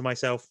 I think to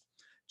myself,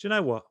 do you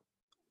know what?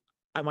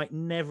 I might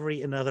never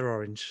eat another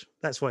orange.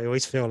 That's what I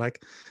always feel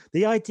like.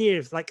 The idea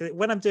of, like,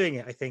 when I'm doing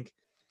it, I think,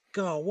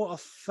 God, what a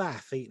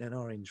faff eating an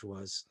orange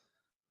was.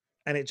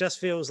 And it just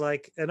feels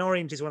like an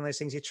orange is one of those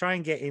things you try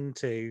and get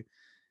into.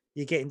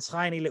 You're getting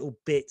tiny little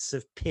bits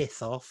of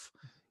pith off.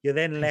 You're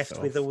then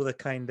left with all the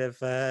kind of,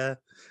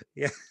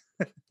 you're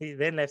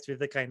then left with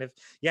the kind of,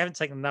 you haven't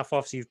taken enough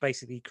off. So you've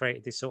basically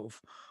created this sort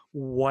of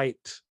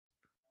white,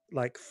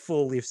 like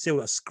full, you've still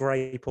got to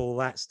scrape all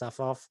that stuff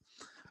off.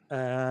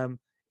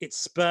 It's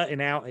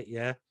spurting out at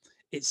you.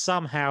 It's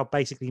somehow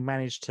basically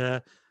managed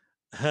to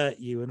hurt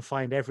you and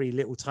find every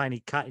little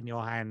tiny cut in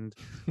your hand.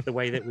 The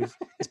way that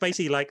it's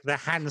basically like the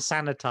hand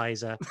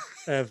sanitizer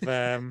of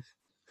the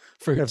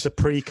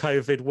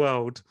pre-COVID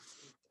world.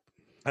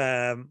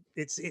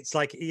 It's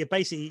like you're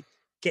basically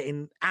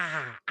getting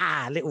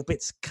little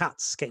bits,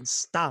 cuts, getting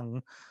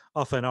stung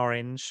off an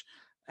orange,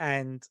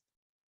 and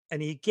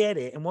you get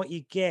it, and what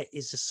you get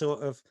is a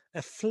sort of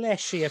a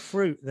fleshier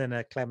fruit than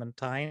a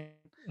clementine.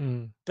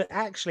 But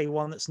actually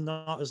one that's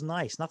not as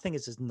nice. Nothing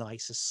is as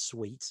nice, as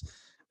sweet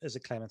as a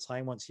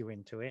clementine once you're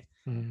into it.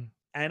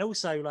 And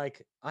also,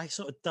 like, I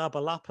sort of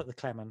double up at the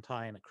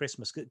clementine at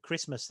Christmas. At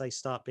Christmas they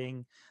start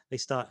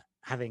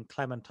having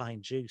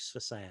clementine juice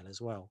for sale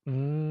as well.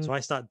 So I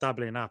start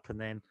doubling up,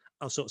 and then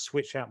I'll sort of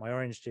switch out my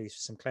orange juice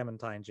for some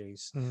clementine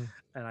juice,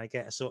 and I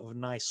get a sort of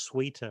nice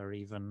sweeter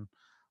even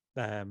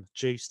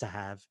juice to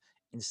have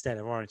instead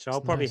of orange. So I'll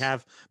probably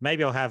have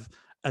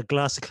a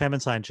glass of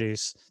clementine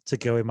juice to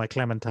go with my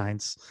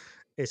clementines.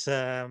 It's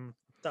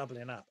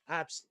doubling up.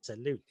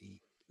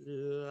 Absolutely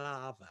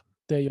love them.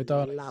 They're your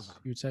darlings.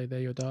 You'd say they're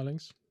your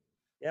darlings?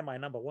 Yeah, my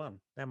number one.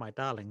 They're my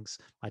darlings.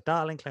 My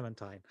darling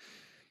clementine.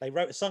 They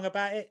wrote a song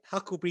about it.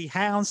 Huckleberry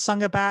Hound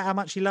sung about how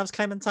much he loves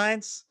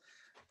clementines.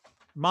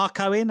 Mark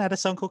Owen had a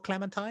song called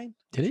Clementine.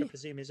 Did he? I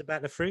presume is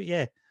about the fruit.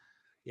 Yeah.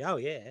 Oh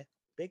yeah,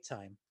 big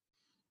time.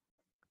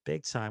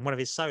 Big time. One of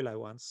his solo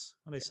ones.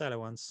 One of his solo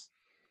ones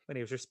when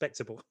he was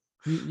respectable.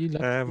 You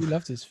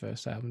loved his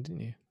first album,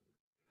 didn't you?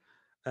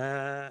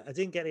 I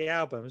didn't get the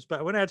albums,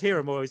 but when I'd hear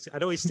them,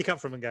 I'd always stick up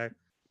for him and go,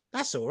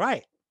 "That's all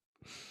right.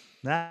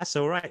 That's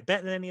all right.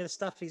 Better than any of the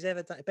stuff he's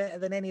ever done. Better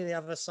than any of the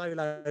other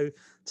solo.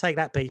 Take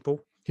that,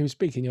 people." He was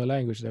speaking your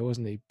language, though,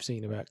 wasn't he?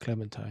 Singing about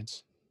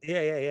clementines.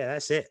 Yeah.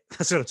 That's it.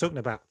 That's what I'm talking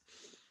about.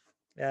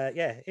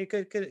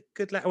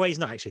 Good lad. Well, he's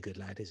not actually a good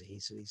lad, is he?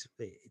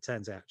 It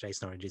turns out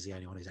Jason Orange is the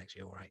only one who's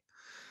actually all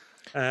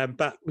right.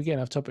 But we're getting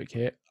off topic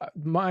here.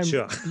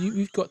 Sure.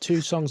 You've got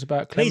 2 songs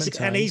about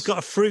clementines, and he's got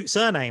a fruit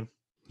surname.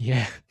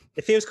 Yeah.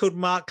 If he was called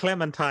Mark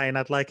Clementine,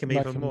 I'd like him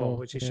even more,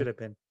 which he should have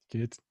been.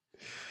 Good.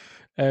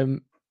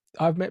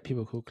 I've met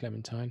people called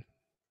Clementine.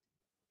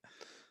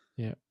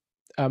 Yeah.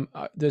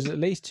 There's at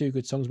least 2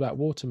 good songs about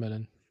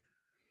watermelon.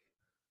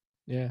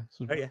 Yeah.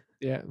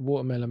 Yeah.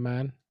 Watermelon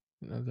Man.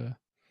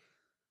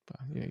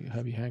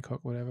 Herbie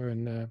Hancock, whatever,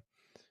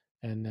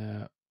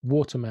 and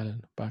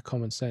Watermelon by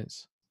Common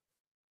Sense.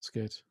 It's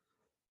good.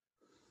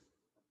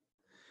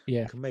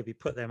 Yeah. Can maybe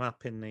put them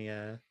up in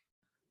the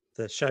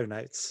show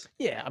notes.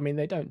 Yeah, I mean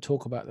they don't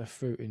talk about the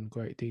fruit in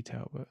great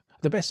detail, but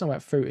the best song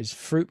about fruit is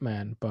Fruit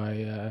Man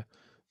by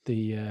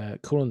the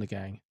Kool and the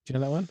Gang. Do you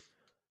know that one?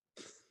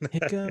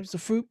 Here comes the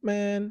fruit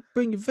man,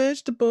 bring your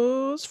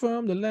vegetables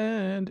from the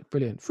land.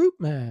 Brilliant. Fruit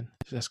Man.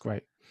 That's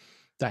great.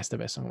 That's the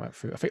best song about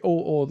fruit. I think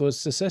or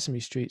there's the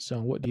Sesame Street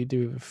song, What Do You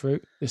Do with a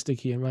Fruit? The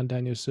Sticky and Run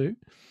Down Your Suit.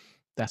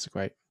 That's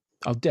great.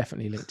 I'll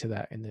definitely link to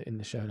that in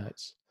the show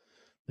notes.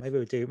 Maybe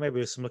we do. Maybe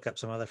we'll look up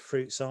some other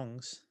fruit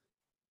songs.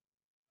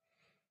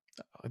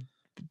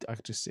 I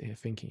could just sit here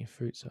thinking of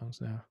fruit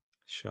songs now.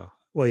 Sure.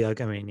 Well, yeah,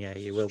 I mean, yeah,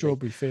 you will.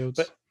 Strawberry Fields.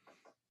 But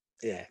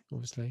yeah,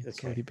 obviously,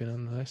 it's already been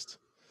on the list.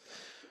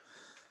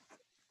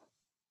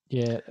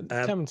 Yeah,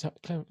 Clement,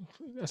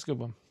 that's a good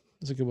one.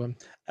 That's a good one.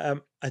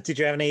 Did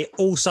you have any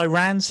also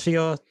rans for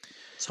your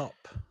top?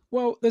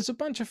 Well, there's a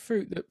bunch of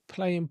fruit that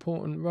play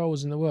important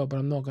roles in the world, but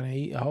I'm not going to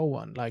eat a whole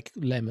one, like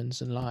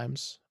lemons and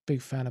limes.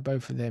 Big fan of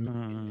both of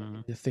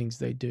them. The things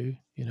they do,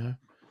 you know.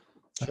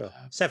 Sure.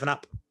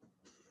 7-Up.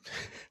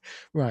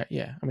 Right,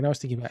 yeah. I mean, I was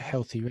thinking about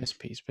healthy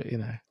recipes, but you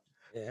know.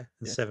 Yeah,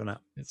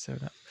 7-Up. It's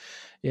 7-Up.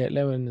 Yeah,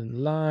 lemon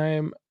and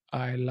lime.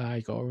 I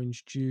like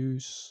orange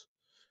juice.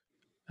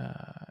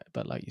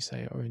 But like you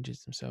say,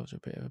 oranges themselves are a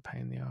bit of a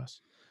pain in the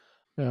ass.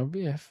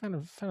 Yeah, fan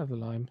of the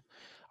lime.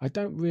 I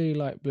don't really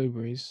like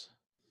blueberries,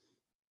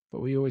 but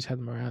we always had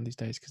them around these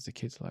days because the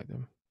kids like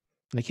them.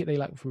 And they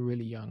like them for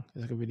really young.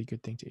 It's like a really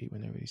good thing to eat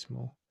when they're really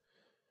small.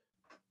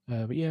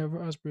 But yeah,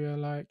 raspberry I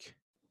like.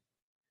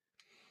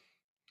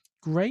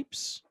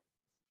 Grapes.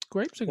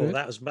 Grapes are good.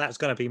 Well, that's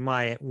going to be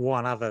my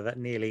one other that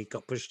nearly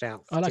got pushed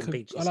out. I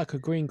like a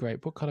green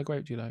grape. What colour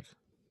grape do you like?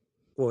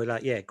 Well,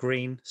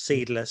 green,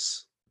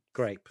 seedless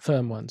grape.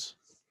 Firm ones.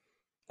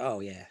 Oh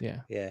yeah.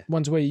 Yeah.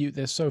 Ones where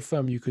they're so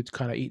firm you could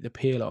kind of eat the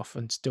peel off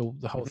and still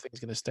the whole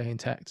thing's going to stay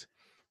intact.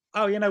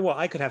 Oh, you know what?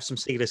 I could have some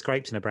seedless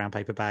grapes in a brown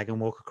paper bag and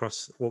walk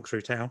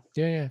through town.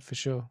 Yeah, for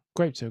sure.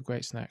 Grapes are a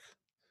great snack.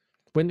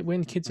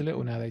 When kids are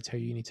little now, they tell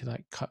you need to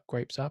like cut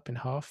grapes up in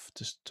half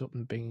to stop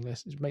them being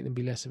make them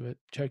be less of a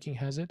choking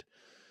hazard,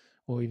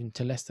 or even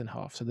to less than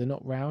half, so they're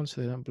not round,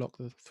 so they don't block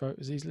the throat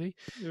as easily.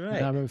 Right.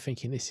 And I remember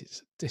thinking, this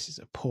is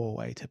a poor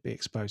way to be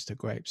exposed to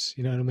grapes.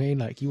 You know what I mean?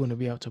 Like you want to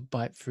be able to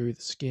bite through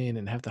the skin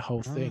and have the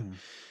whole thing.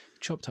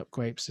 Chopped up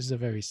grapes is a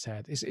very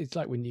sad. It's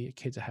like when your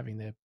kids are having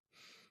their,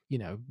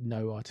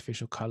 no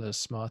artificial colors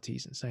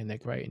Smarties and saying they're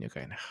great, and you're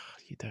going,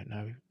 you don't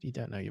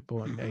know you're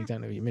born, you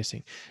don't know what you're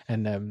missing.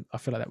 And I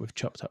feel like that with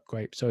chopped up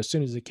grapes. So as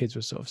soon as the kids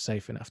were sort of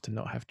safe enough to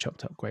not have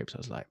chopped up grapes, I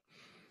was like,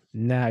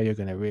 now you're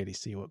going to really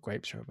see what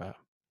grapes are about.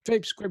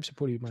 Grapes are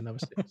probably my number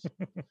 6.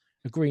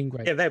 A green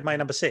grape. Yeah, they're my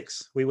number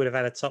 6. We would have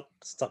had a top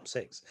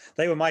 6.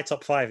 They were my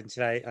top 5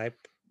 until I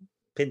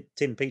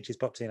Tin Peaches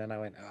popped in and I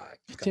went,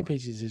 Tin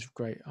Peaches is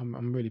great.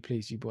 I'm really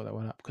pleased you brought that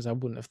one up because I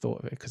wouldn't have thought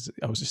of it because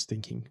I was just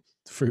thinking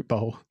fruit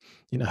bowl,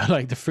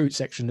 like the fruit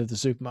section of the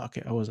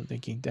supermarket. I wasn't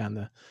thinking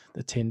down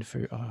the tinned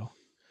fruit aisle.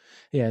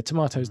 Yeah,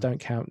 tomatoes don't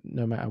count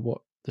no matter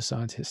what the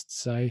scientists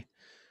say.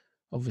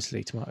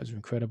 Obviously, tomatoes are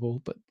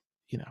incredible, but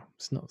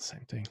it's not the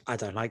same thing. I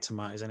don't like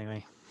tomatoes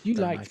anyway. You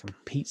like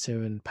pizza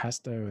and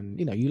pasta and,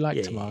 you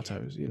like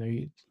tomatoes,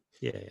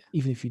 Yeah.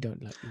 Even if you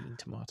don't like eating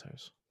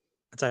tomatoes.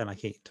 I don't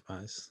like eating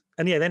tomatoes.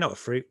 And yeah, they're not a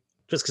fruit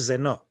just because they're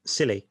not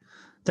silly.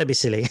 Don't be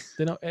silly.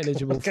 They're not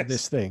eligible for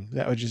this thing.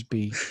 That would just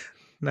be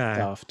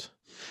daft.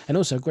 And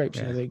also grapes,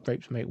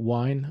 grapes make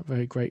wine.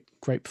 Very great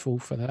grapeful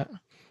for that.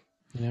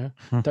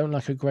 Don't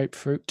like a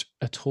grapefruit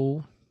at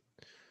all.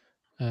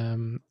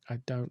 I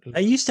don't. I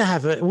used to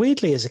have it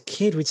weirdly as a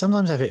kid. We'd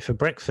sometimes have it for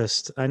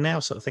breakfast. I now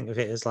sort of think of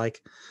it as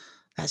like,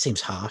 that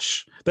seems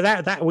harsh.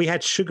 But that we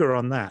had sugar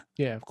on that.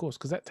 Yeah, of course,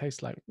 because that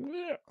tastes like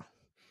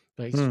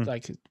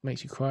it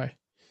makes you cry.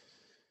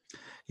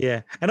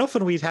 Yeah, and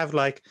often we'd have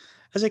like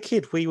as a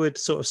kid, we would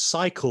sort of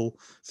cycle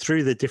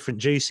through the different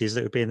juices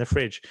that would be in the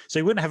fridge. So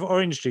we wouldn't have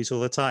orange juice all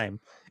the time.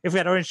 If we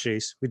had orange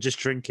juice, we'd just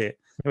drink it.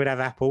 And we'd have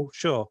apple,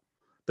 sure.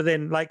 But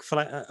then, like for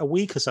like a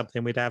week or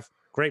something, we'd have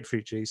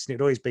grapefruit juice, and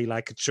it'd always be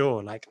like a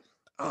chore. Like,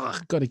 oh,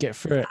 Got to get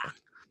through it.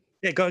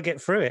 Yeah, got to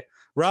get through it.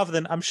 Rather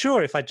than, I'm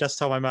sure if I just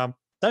told my mum,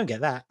 don't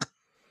get that,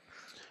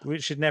 we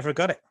should never have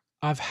got it.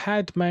 I've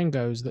had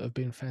mangoes that have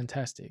been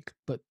fantastic,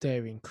 but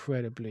they're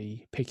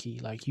incredibly picky.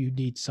 Like you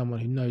need someone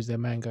who knows their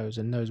mangoes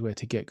and knows where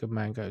to get good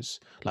mangoes.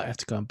 Like I have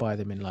to go and buy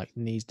them in like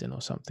Neasden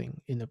or something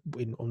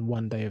on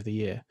one day of the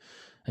year,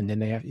 and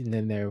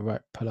then they're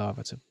right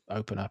palaver to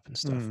open up and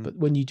stuff. But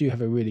when you do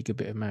have a really good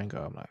bit of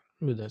mango, I'm like,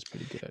 well, that's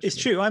pretty good. Actually. It's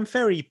true. I'm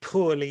very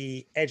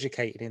poorly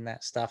educated in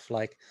that stuff,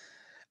 like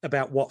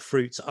about what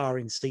fruits are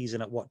in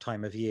season at what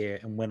time of year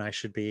and when I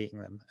should be eating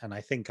them. And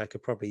I think I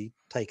could probably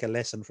take a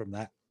lesson from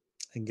that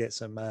and get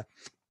some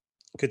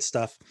good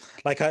stuff.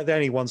 Like the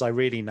only ones I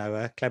really know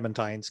are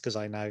clementines, because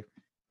I know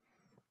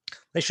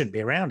they shouldn't be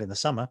around in the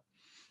summer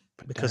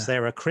because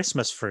they're a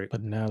Christmas fruit.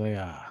 But now they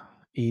are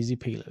easy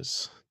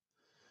peelers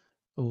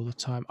all the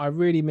time. I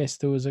really miss,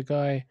 there was a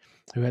guy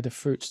who had a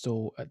fruit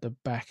stall at the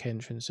back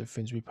entrance of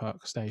Finsbury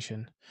Park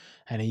Station,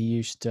 and he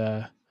used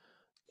to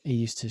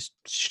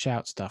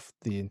shout stuff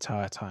the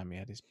entire time. He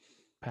had his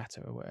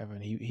patter or whatever,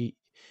 and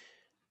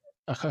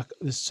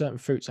there's certain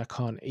fruits I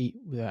can't eat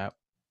without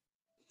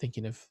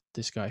thinking of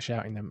this guy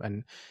shouting them,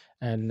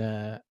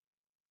 and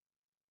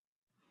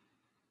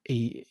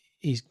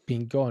he's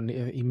been gone.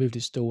 He moved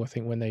his stall, I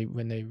think, when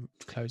they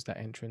closed that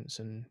entrance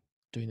and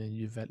doing a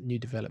new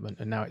development,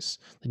 and now it's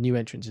the new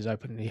entrance is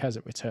open and he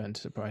hasn't returned.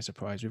 Surprise,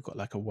 surprise. We've got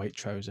like a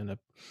Waitrose and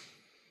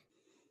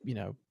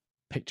a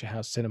Picture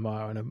House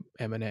Cinema and a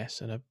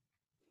M&S and a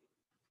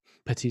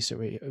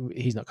patisserie.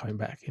 He's not coming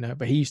back,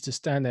 but he used to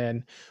stand there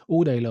and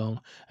all day long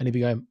and he'd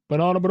be going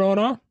banana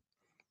banana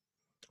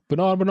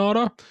banana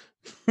banana,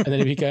 and then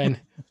he'd be going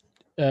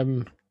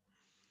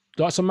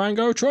like some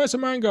mango, try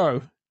some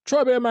mango,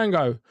 try a bit of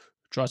mango,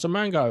 try some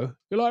mango,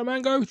 you like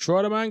mango,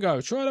 try the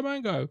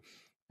mango.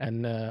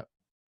 And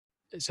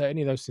so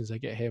any of those things, I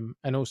get him.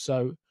 And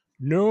also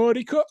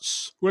naughty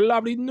cuts, we're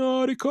lovely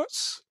naughty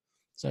cuts.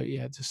 So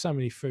yeah, there's so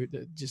many fruit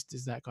that just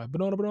is that guy,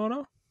 banana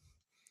banana.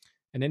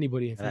 And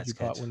anybody in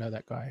Finsbury Park will know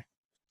that guy.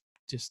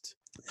 Just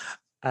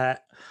I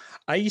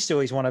used to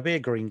always want to be a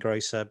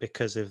greengrocer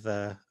because of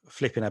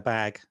flipping a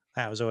bag.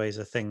 That was always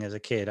a thing as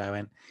a kid. I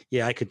went,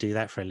 yeah, I could do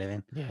that for a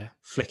living. Yeah,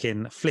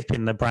 flipping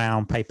the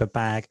brown paper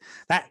bag.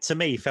 That to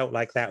me felt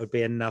like that would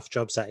be enough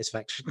job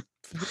satisfaction.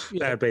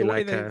 That would be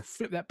like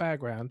flip that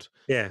bag round.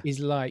 Yeah, is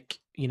like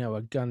a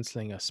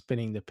gunslinger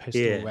spinning the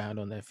pistol around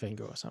on their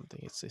finger or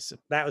something.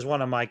 That was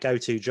one of my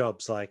go-to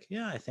jobs. Like,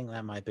 yeah, I think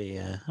that might be.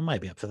 I might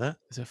be up for that.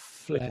 It's a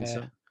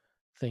flair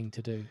thing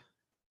to do.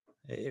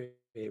 It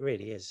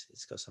really is.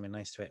 It's got something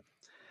nice to it.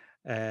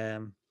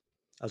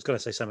 I was going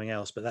to say something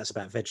else, but that's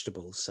about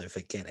vegetables, so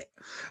forget it.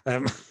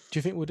 Do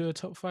you think we'll do a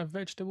top 5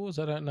 vegetables?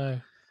 I don't know.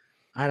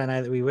 I don't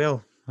know that we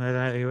will. I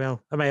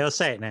mean, I'll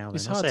say it now.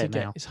 It's hard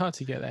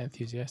to get that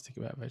enthusiastic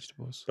about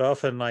vegetables. But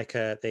often, like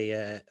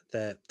the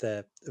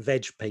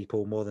veg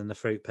people more than the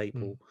fruit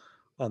people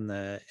in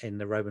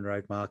the Roman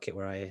Road Market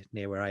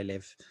near where I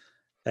live,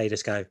 they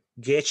just go,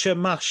 get your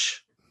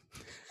mush,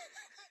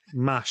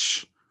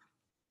 mush,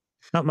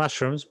 not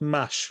mushrooms,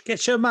 mush.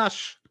 Get your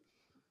mush,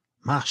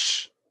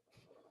 mush.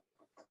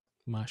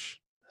 Mush.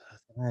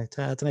 I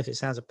don't know if it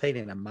sounds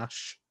appealing, a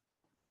mush.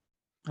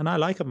 And I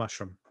like a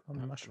mushroom.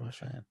 I'm a mushroom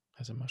fan.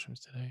 Has some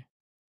mushrooms today.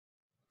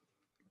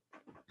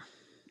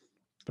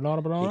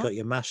 Banana. You got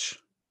your mush.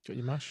 Got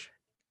your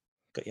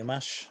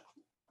mush.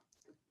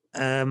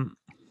 I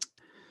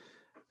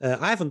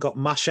haven't got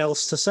much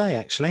else to say,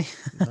 actually.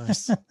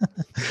 Nice.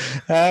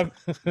 But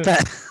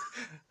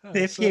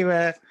if you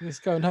let's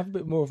go and have a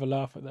bit more of a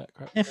laugh at that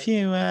crap. If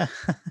you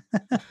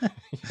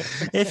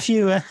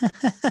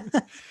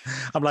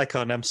I'm like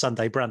on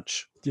Sunday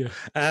brunch. Yeah.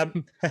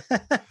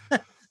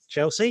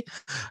 Chelsea.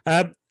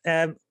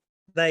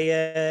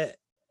 They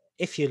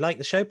if you like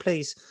the show,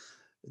 please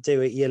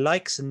do it. Your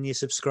likes and your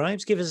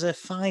subscribes. Give us a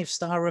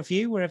 5-star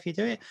review wherever you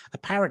do it.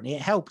 Apparently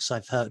it helps,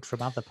 I've heard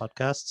from other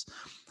podcasts.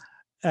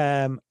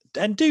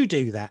 And do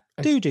that.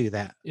 Do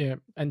that. Yeah.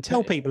 And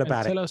tell people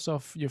about it. Tell us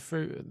off your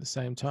fruit at the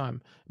same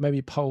time.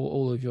 Maybe poll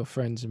all of your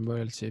friends and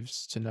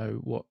relatives to know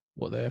what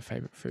their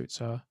favourite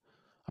fruits are.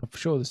 I'm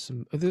sure there's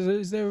some.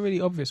 Is there a really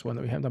obvious one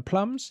that we haven't done?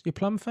 Plums? You a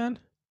plum fan?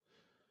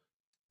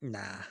 Nah.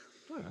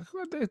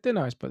 They're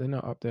nice, but they're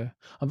not up there.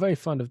 I'm very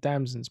fond of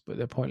damsons, but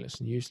they're pointless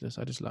and useless.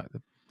 I just like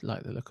the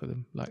look of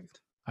them. Like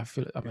I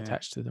feel I'm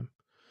attached to them,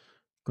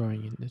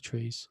 growing in the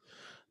trees,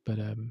 but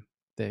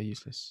they're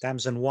useless.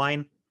 Damson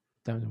wine,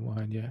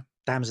 yeah.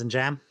 Damson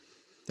jam.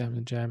 I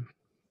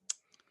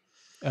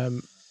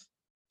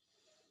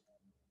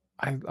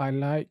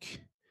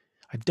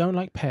don't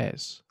like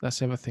pears. That's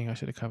the other thing I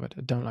should have covered.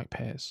 I don't like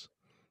pears.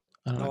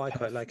 I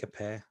quite like a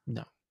pear.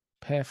 No,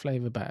 pear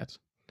flavor bad.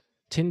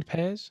 Tinned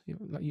pears? Do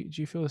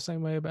you feel the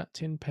same way about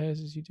tinned pears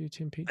as you do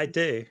tinned peaches? I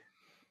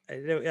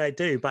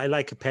do, but I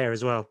like a pear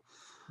as well.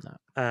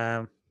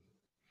 No.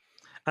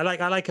 I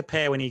like a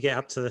pear when you get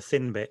up to the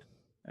thin bit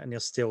and you're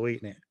still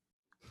eating it.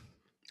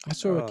 I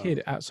saw a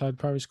kid outside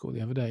primary school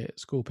the other day at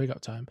school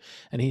pickup time,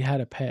 and he had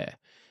a pear,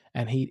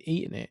 and he'd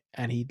eaten it,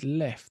 and he'd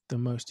left the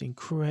most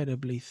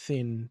incredibly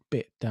thin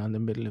bit down the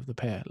middle of the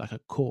pear, like a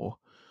core,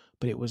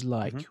 but it was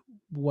like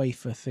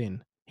wafer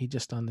thin. He'd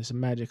just done this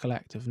magical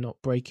act of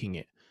not breaking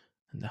it,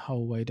 and the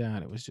whole way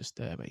down it was just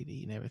there, but he'd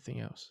eaten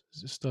everything else.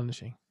 It's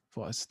astonishing. I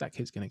thought that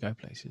kid's going to go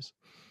places.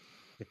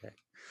 Okay.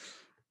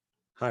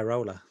 High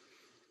roller.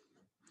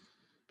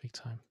 Big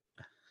time.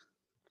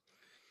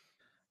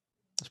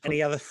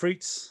 Any other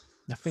fruits?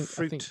 I think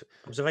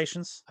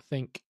observations? I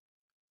think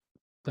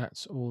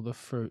that's all the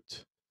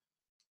fruit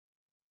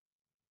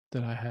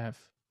that I have.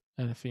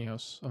 Anything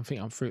else? I think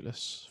I'm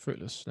fruitless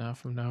now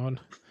from now on.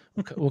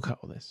 We'll cut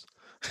all this.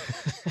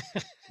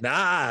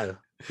 No,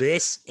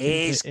 this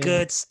is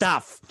good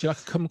stuff. Do you like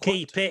a kumquat?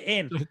 Keep it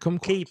in. Like a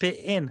kumquat? Keep it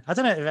in. I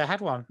don't know if I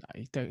had one.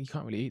 No, you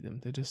can't really eat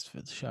them. They're just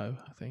for the show,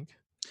 I think.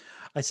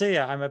 I see.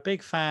 I'm a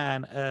big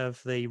fan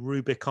of the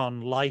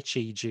Rubicon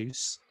lychee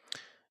juice.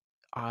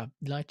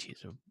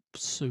 Lychees are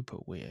super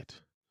weird.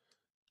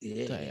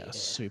 Yeah. They are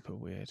super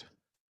weird.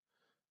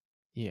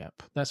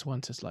 Yep, that's one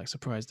to like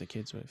surprise the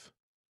kids with.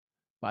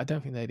 But I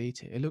don't think they'd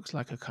eat it. It looks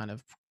like a kind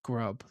of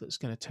grub that's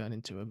going to turn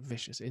into a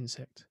vicious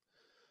insect.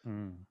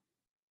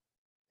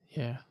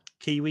 Yeah.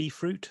 Kiwi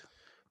fruit.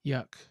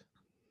 Yuck.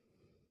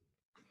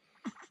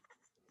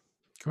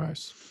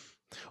 Gross.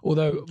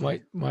 Although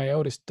my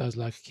eldest does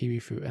like a kiwi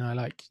fruit, and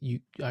I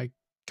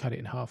cut it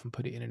in half and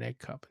put it in an egg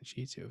cup, and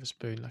she eats it with a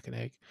spoon like an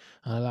egg.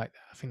 And I like that.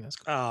 I think that's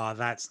cool. Oh,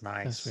 that's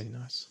nice. That's really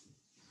nice.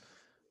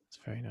 It's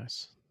very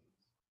nice.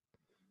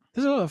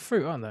 There's a lot of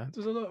fruit, aren't there?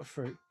 There's a lot of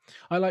fruit.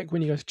 I like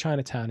when you go to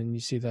Chinatown and you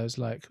see those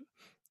like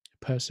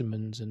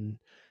persimmons and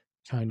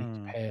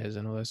Chinese pears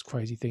and all those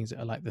crazy things that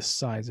are like the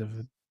size of,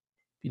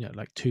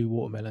 like 2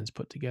 watermelons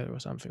put together or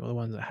something, or the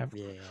ones that have,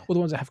 or the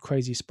ones that have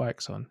crazy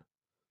spikes on.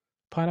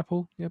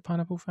 Pineapple? You're a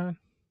pineapple fan?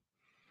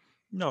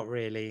 Not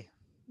really.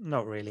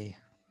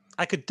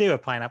 I could do a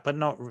pineapple, but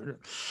not,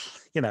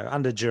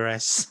 under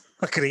duress.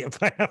 I could eat a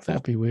pineapple.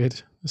 That'd be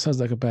weird. It sounds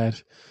like a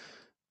bad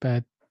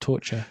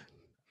torture.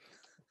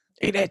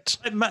 Eat it.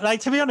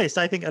 Like, to be honest,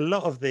 I think a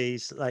lot of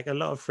these, like a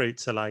lot of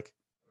fruits are like,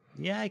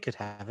 yeah, I could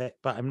have it,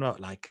 but I'm not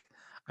like,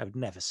 I would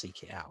never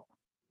seek it out.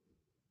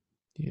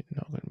 You're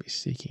not going to be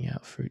seeking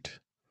out fruit.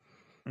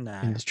 No.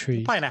 In the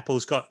trees.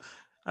 Pineapple's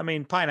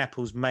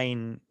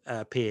main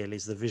appeal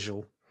is the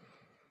visual.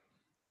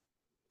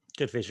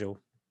 Good visual,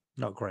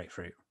 not great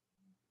fruit.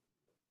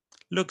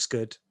 Looks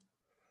good,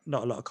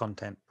 not a lot of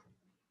content.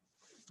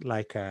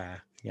 Like,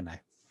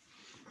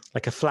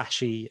 like a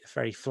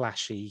very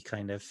flashy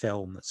kind of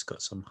film that's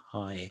got some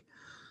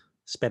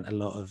spent a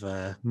lot of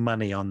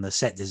money on the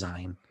set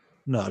design.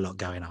 Not a lot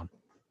going on.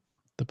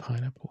 The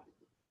pineapple.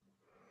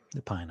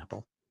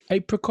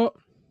 Apricot?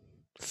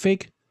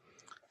 Fig?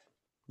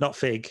 Not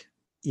fig.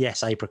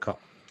 Yes, apricot.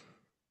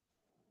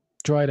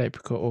 Dried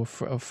apricot or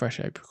fresh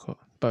apricot?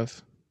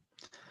 Both.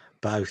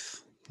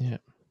 Yeah.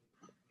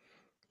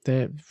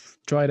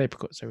 Dried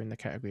apricots are in the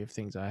category of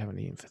things I haven't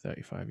eaten for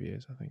 35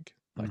 years, I think.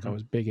 Like I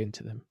was big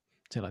into them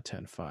till I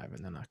turned 5,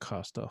 and then I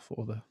cast off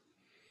all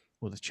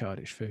the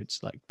childish foods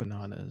like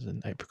bananas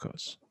and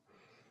apricots.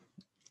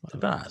 The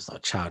banana's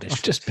not childish. I'm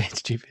just being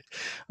stupid.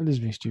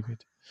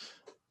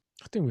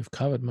 I think we've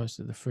covered most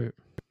of the fruit.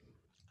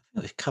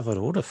 We've covered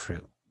all the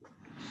fruit.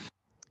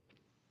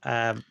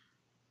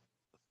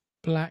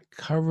 Black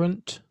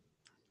currant.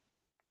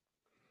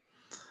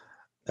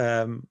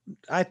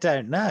 I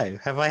don't know.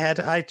 Have I had?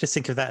 I just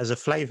think of that as a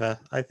flavour.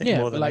 I think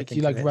more than like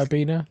you like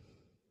Ribena.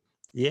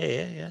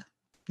 Yeah.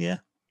 Do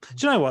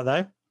you know what though?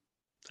 I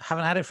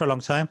haven't had it for a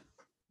long time.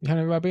 You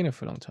haven't had Ribena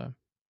for a long time.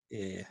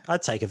 Yeah,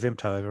 I'd take a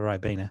Vimto over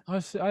Ribena.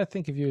 I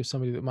think of you as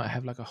somebody that might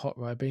have like a hot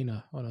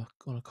Ribena on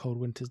a cold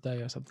winter's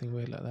day or something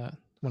weird like that.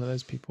 One of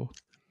those people.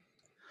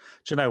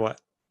 Do you know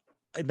what?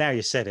 Now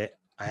you said it,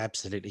 I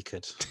absolutely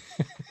could.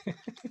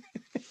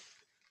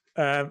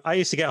 I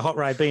used to get a hot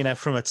Ribena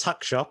from a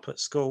tuck shop at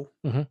school.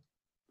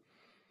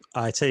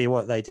 I tell you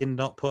what, they did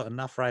not put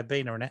enough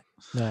Ribena in it.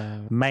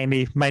 No.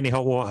 Mainly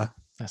hot water.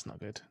 That's not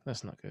good.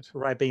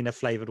 Ribena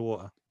flavoured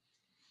water.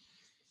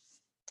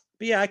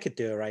 But yeah, I could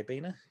do a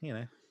Ribena,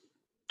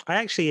 I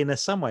actually, in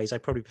some ways, I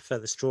probably prefer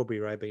the strawberry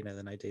Ribena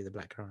than I do the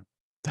blackcurrant.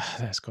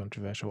 That's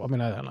controversial. I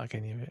mean, I don't like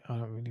any of it. I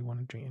don't really want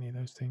to drink any of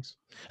those things.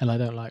 And I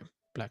don't like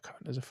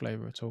blackcurrant as a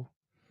flavour at all.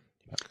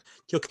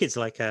 Your kids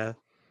like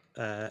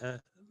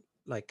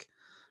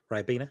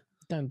Ribena?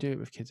 Don't do it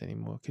with kids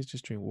anymore. Kids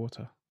just drink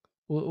water.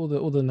 All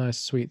the nice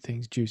sweet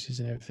things, juices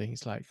and everything.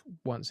 It's like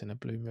once in a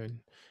blue moon.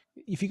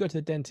 If you go to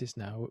the dentist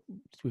now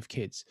with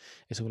kids,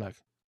 it's all like,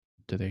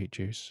 do they eat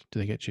juice? Do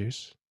they get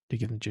juice? Do you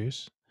give them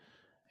juice?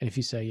 And if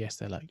you say yes,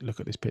 they're like, look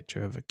at this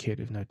picture of a kid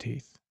with no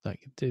teeth. Like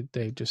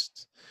they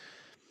just,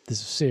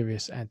 there's a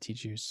serious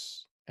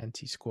anti-juice,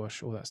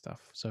 anti-squash, all that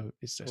stuff. So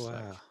it's just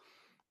like,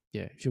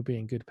 yeah, if you're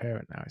being a good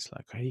parent now, it's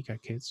like, here you go,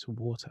 kids,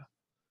 water.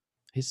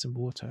 here's some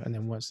water, and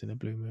then once in a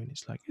blue moon,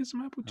 it's like, here's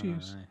some apple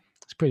juice. Oh,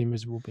 It's pretty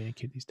miserable being a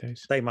kid these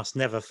days. they must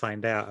never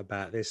find out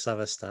about this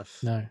other stuff.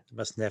 No, They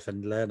must never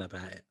learn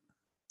about it.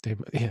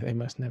 they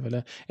must never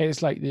learn. And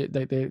it's like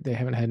they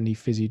haven't had any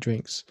fizzy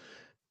drinks,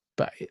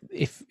 but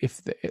if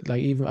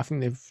like, even I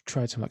think they've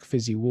tried some like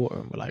fizzy water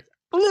and we're like,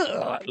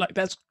 ugh! Like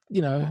that's,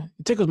 you know,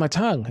 it tickles my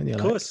tongue, and you're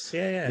Of course,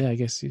 like, yeah. yeah, I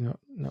guess you're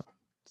not.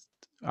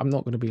 I'm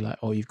not going to be like,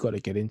 oh, you've got to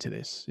get into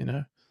this, you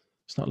know.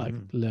 It's not like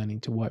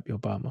learning to wipe your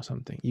bum or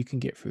something. You can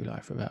get through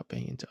life without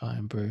being into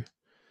Iron Brew.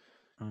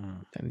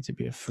 Don't need to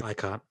be a freak. I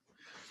can't.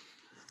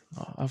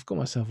 Oh, I've got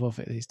myself off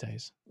it these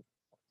days.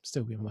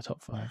 Still be in my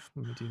top 5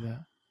 when we do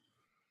that.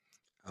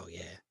 Oh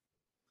yeah.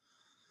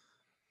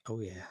 Oh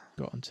yeah.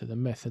 Got onto the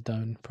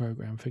methadone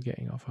program for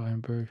getting off Iron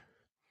Brew.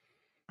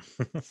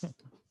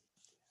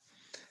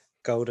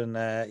 Golden,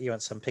 you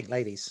want some Pink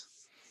Ladies?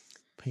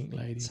 Pink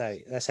Ladies. So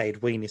that's how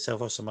you'd wean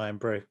yourself off some Iron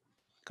Brew.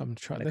 Come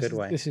try in a good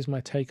way. This is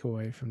my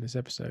takeaway from this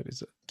episode: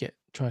 is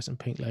try some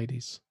Pink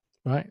Ladies.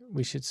 Right?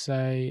 We should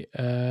say,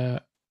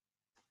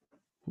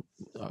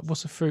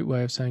 what's a fruit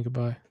way of saying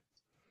goodbye?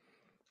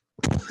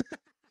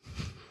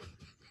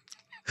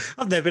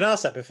 I've never been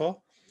asked that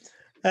before.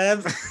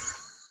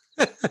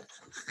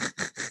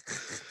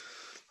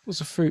 What's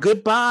a fruit?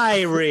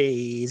 Goodbye,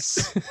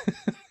 Reese.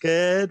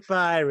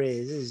 Goodbye,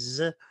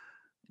 Reese.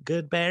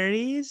 Good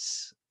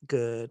berries.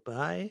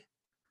 Goodbye.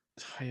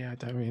 Oh, yeah, I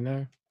don't really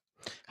know.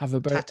 Have a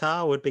berry.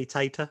 Tatar would be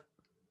tater.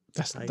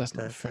 That's not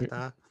a fruit.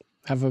 Tatar.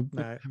 Have a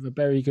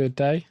very good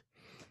day.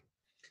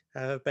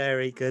 Have a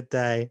very good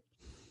day.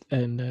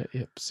 And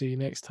see you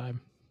next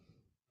time.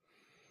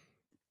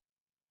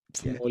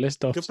 For more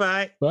list offs.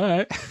 Goodbye.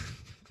 Bye.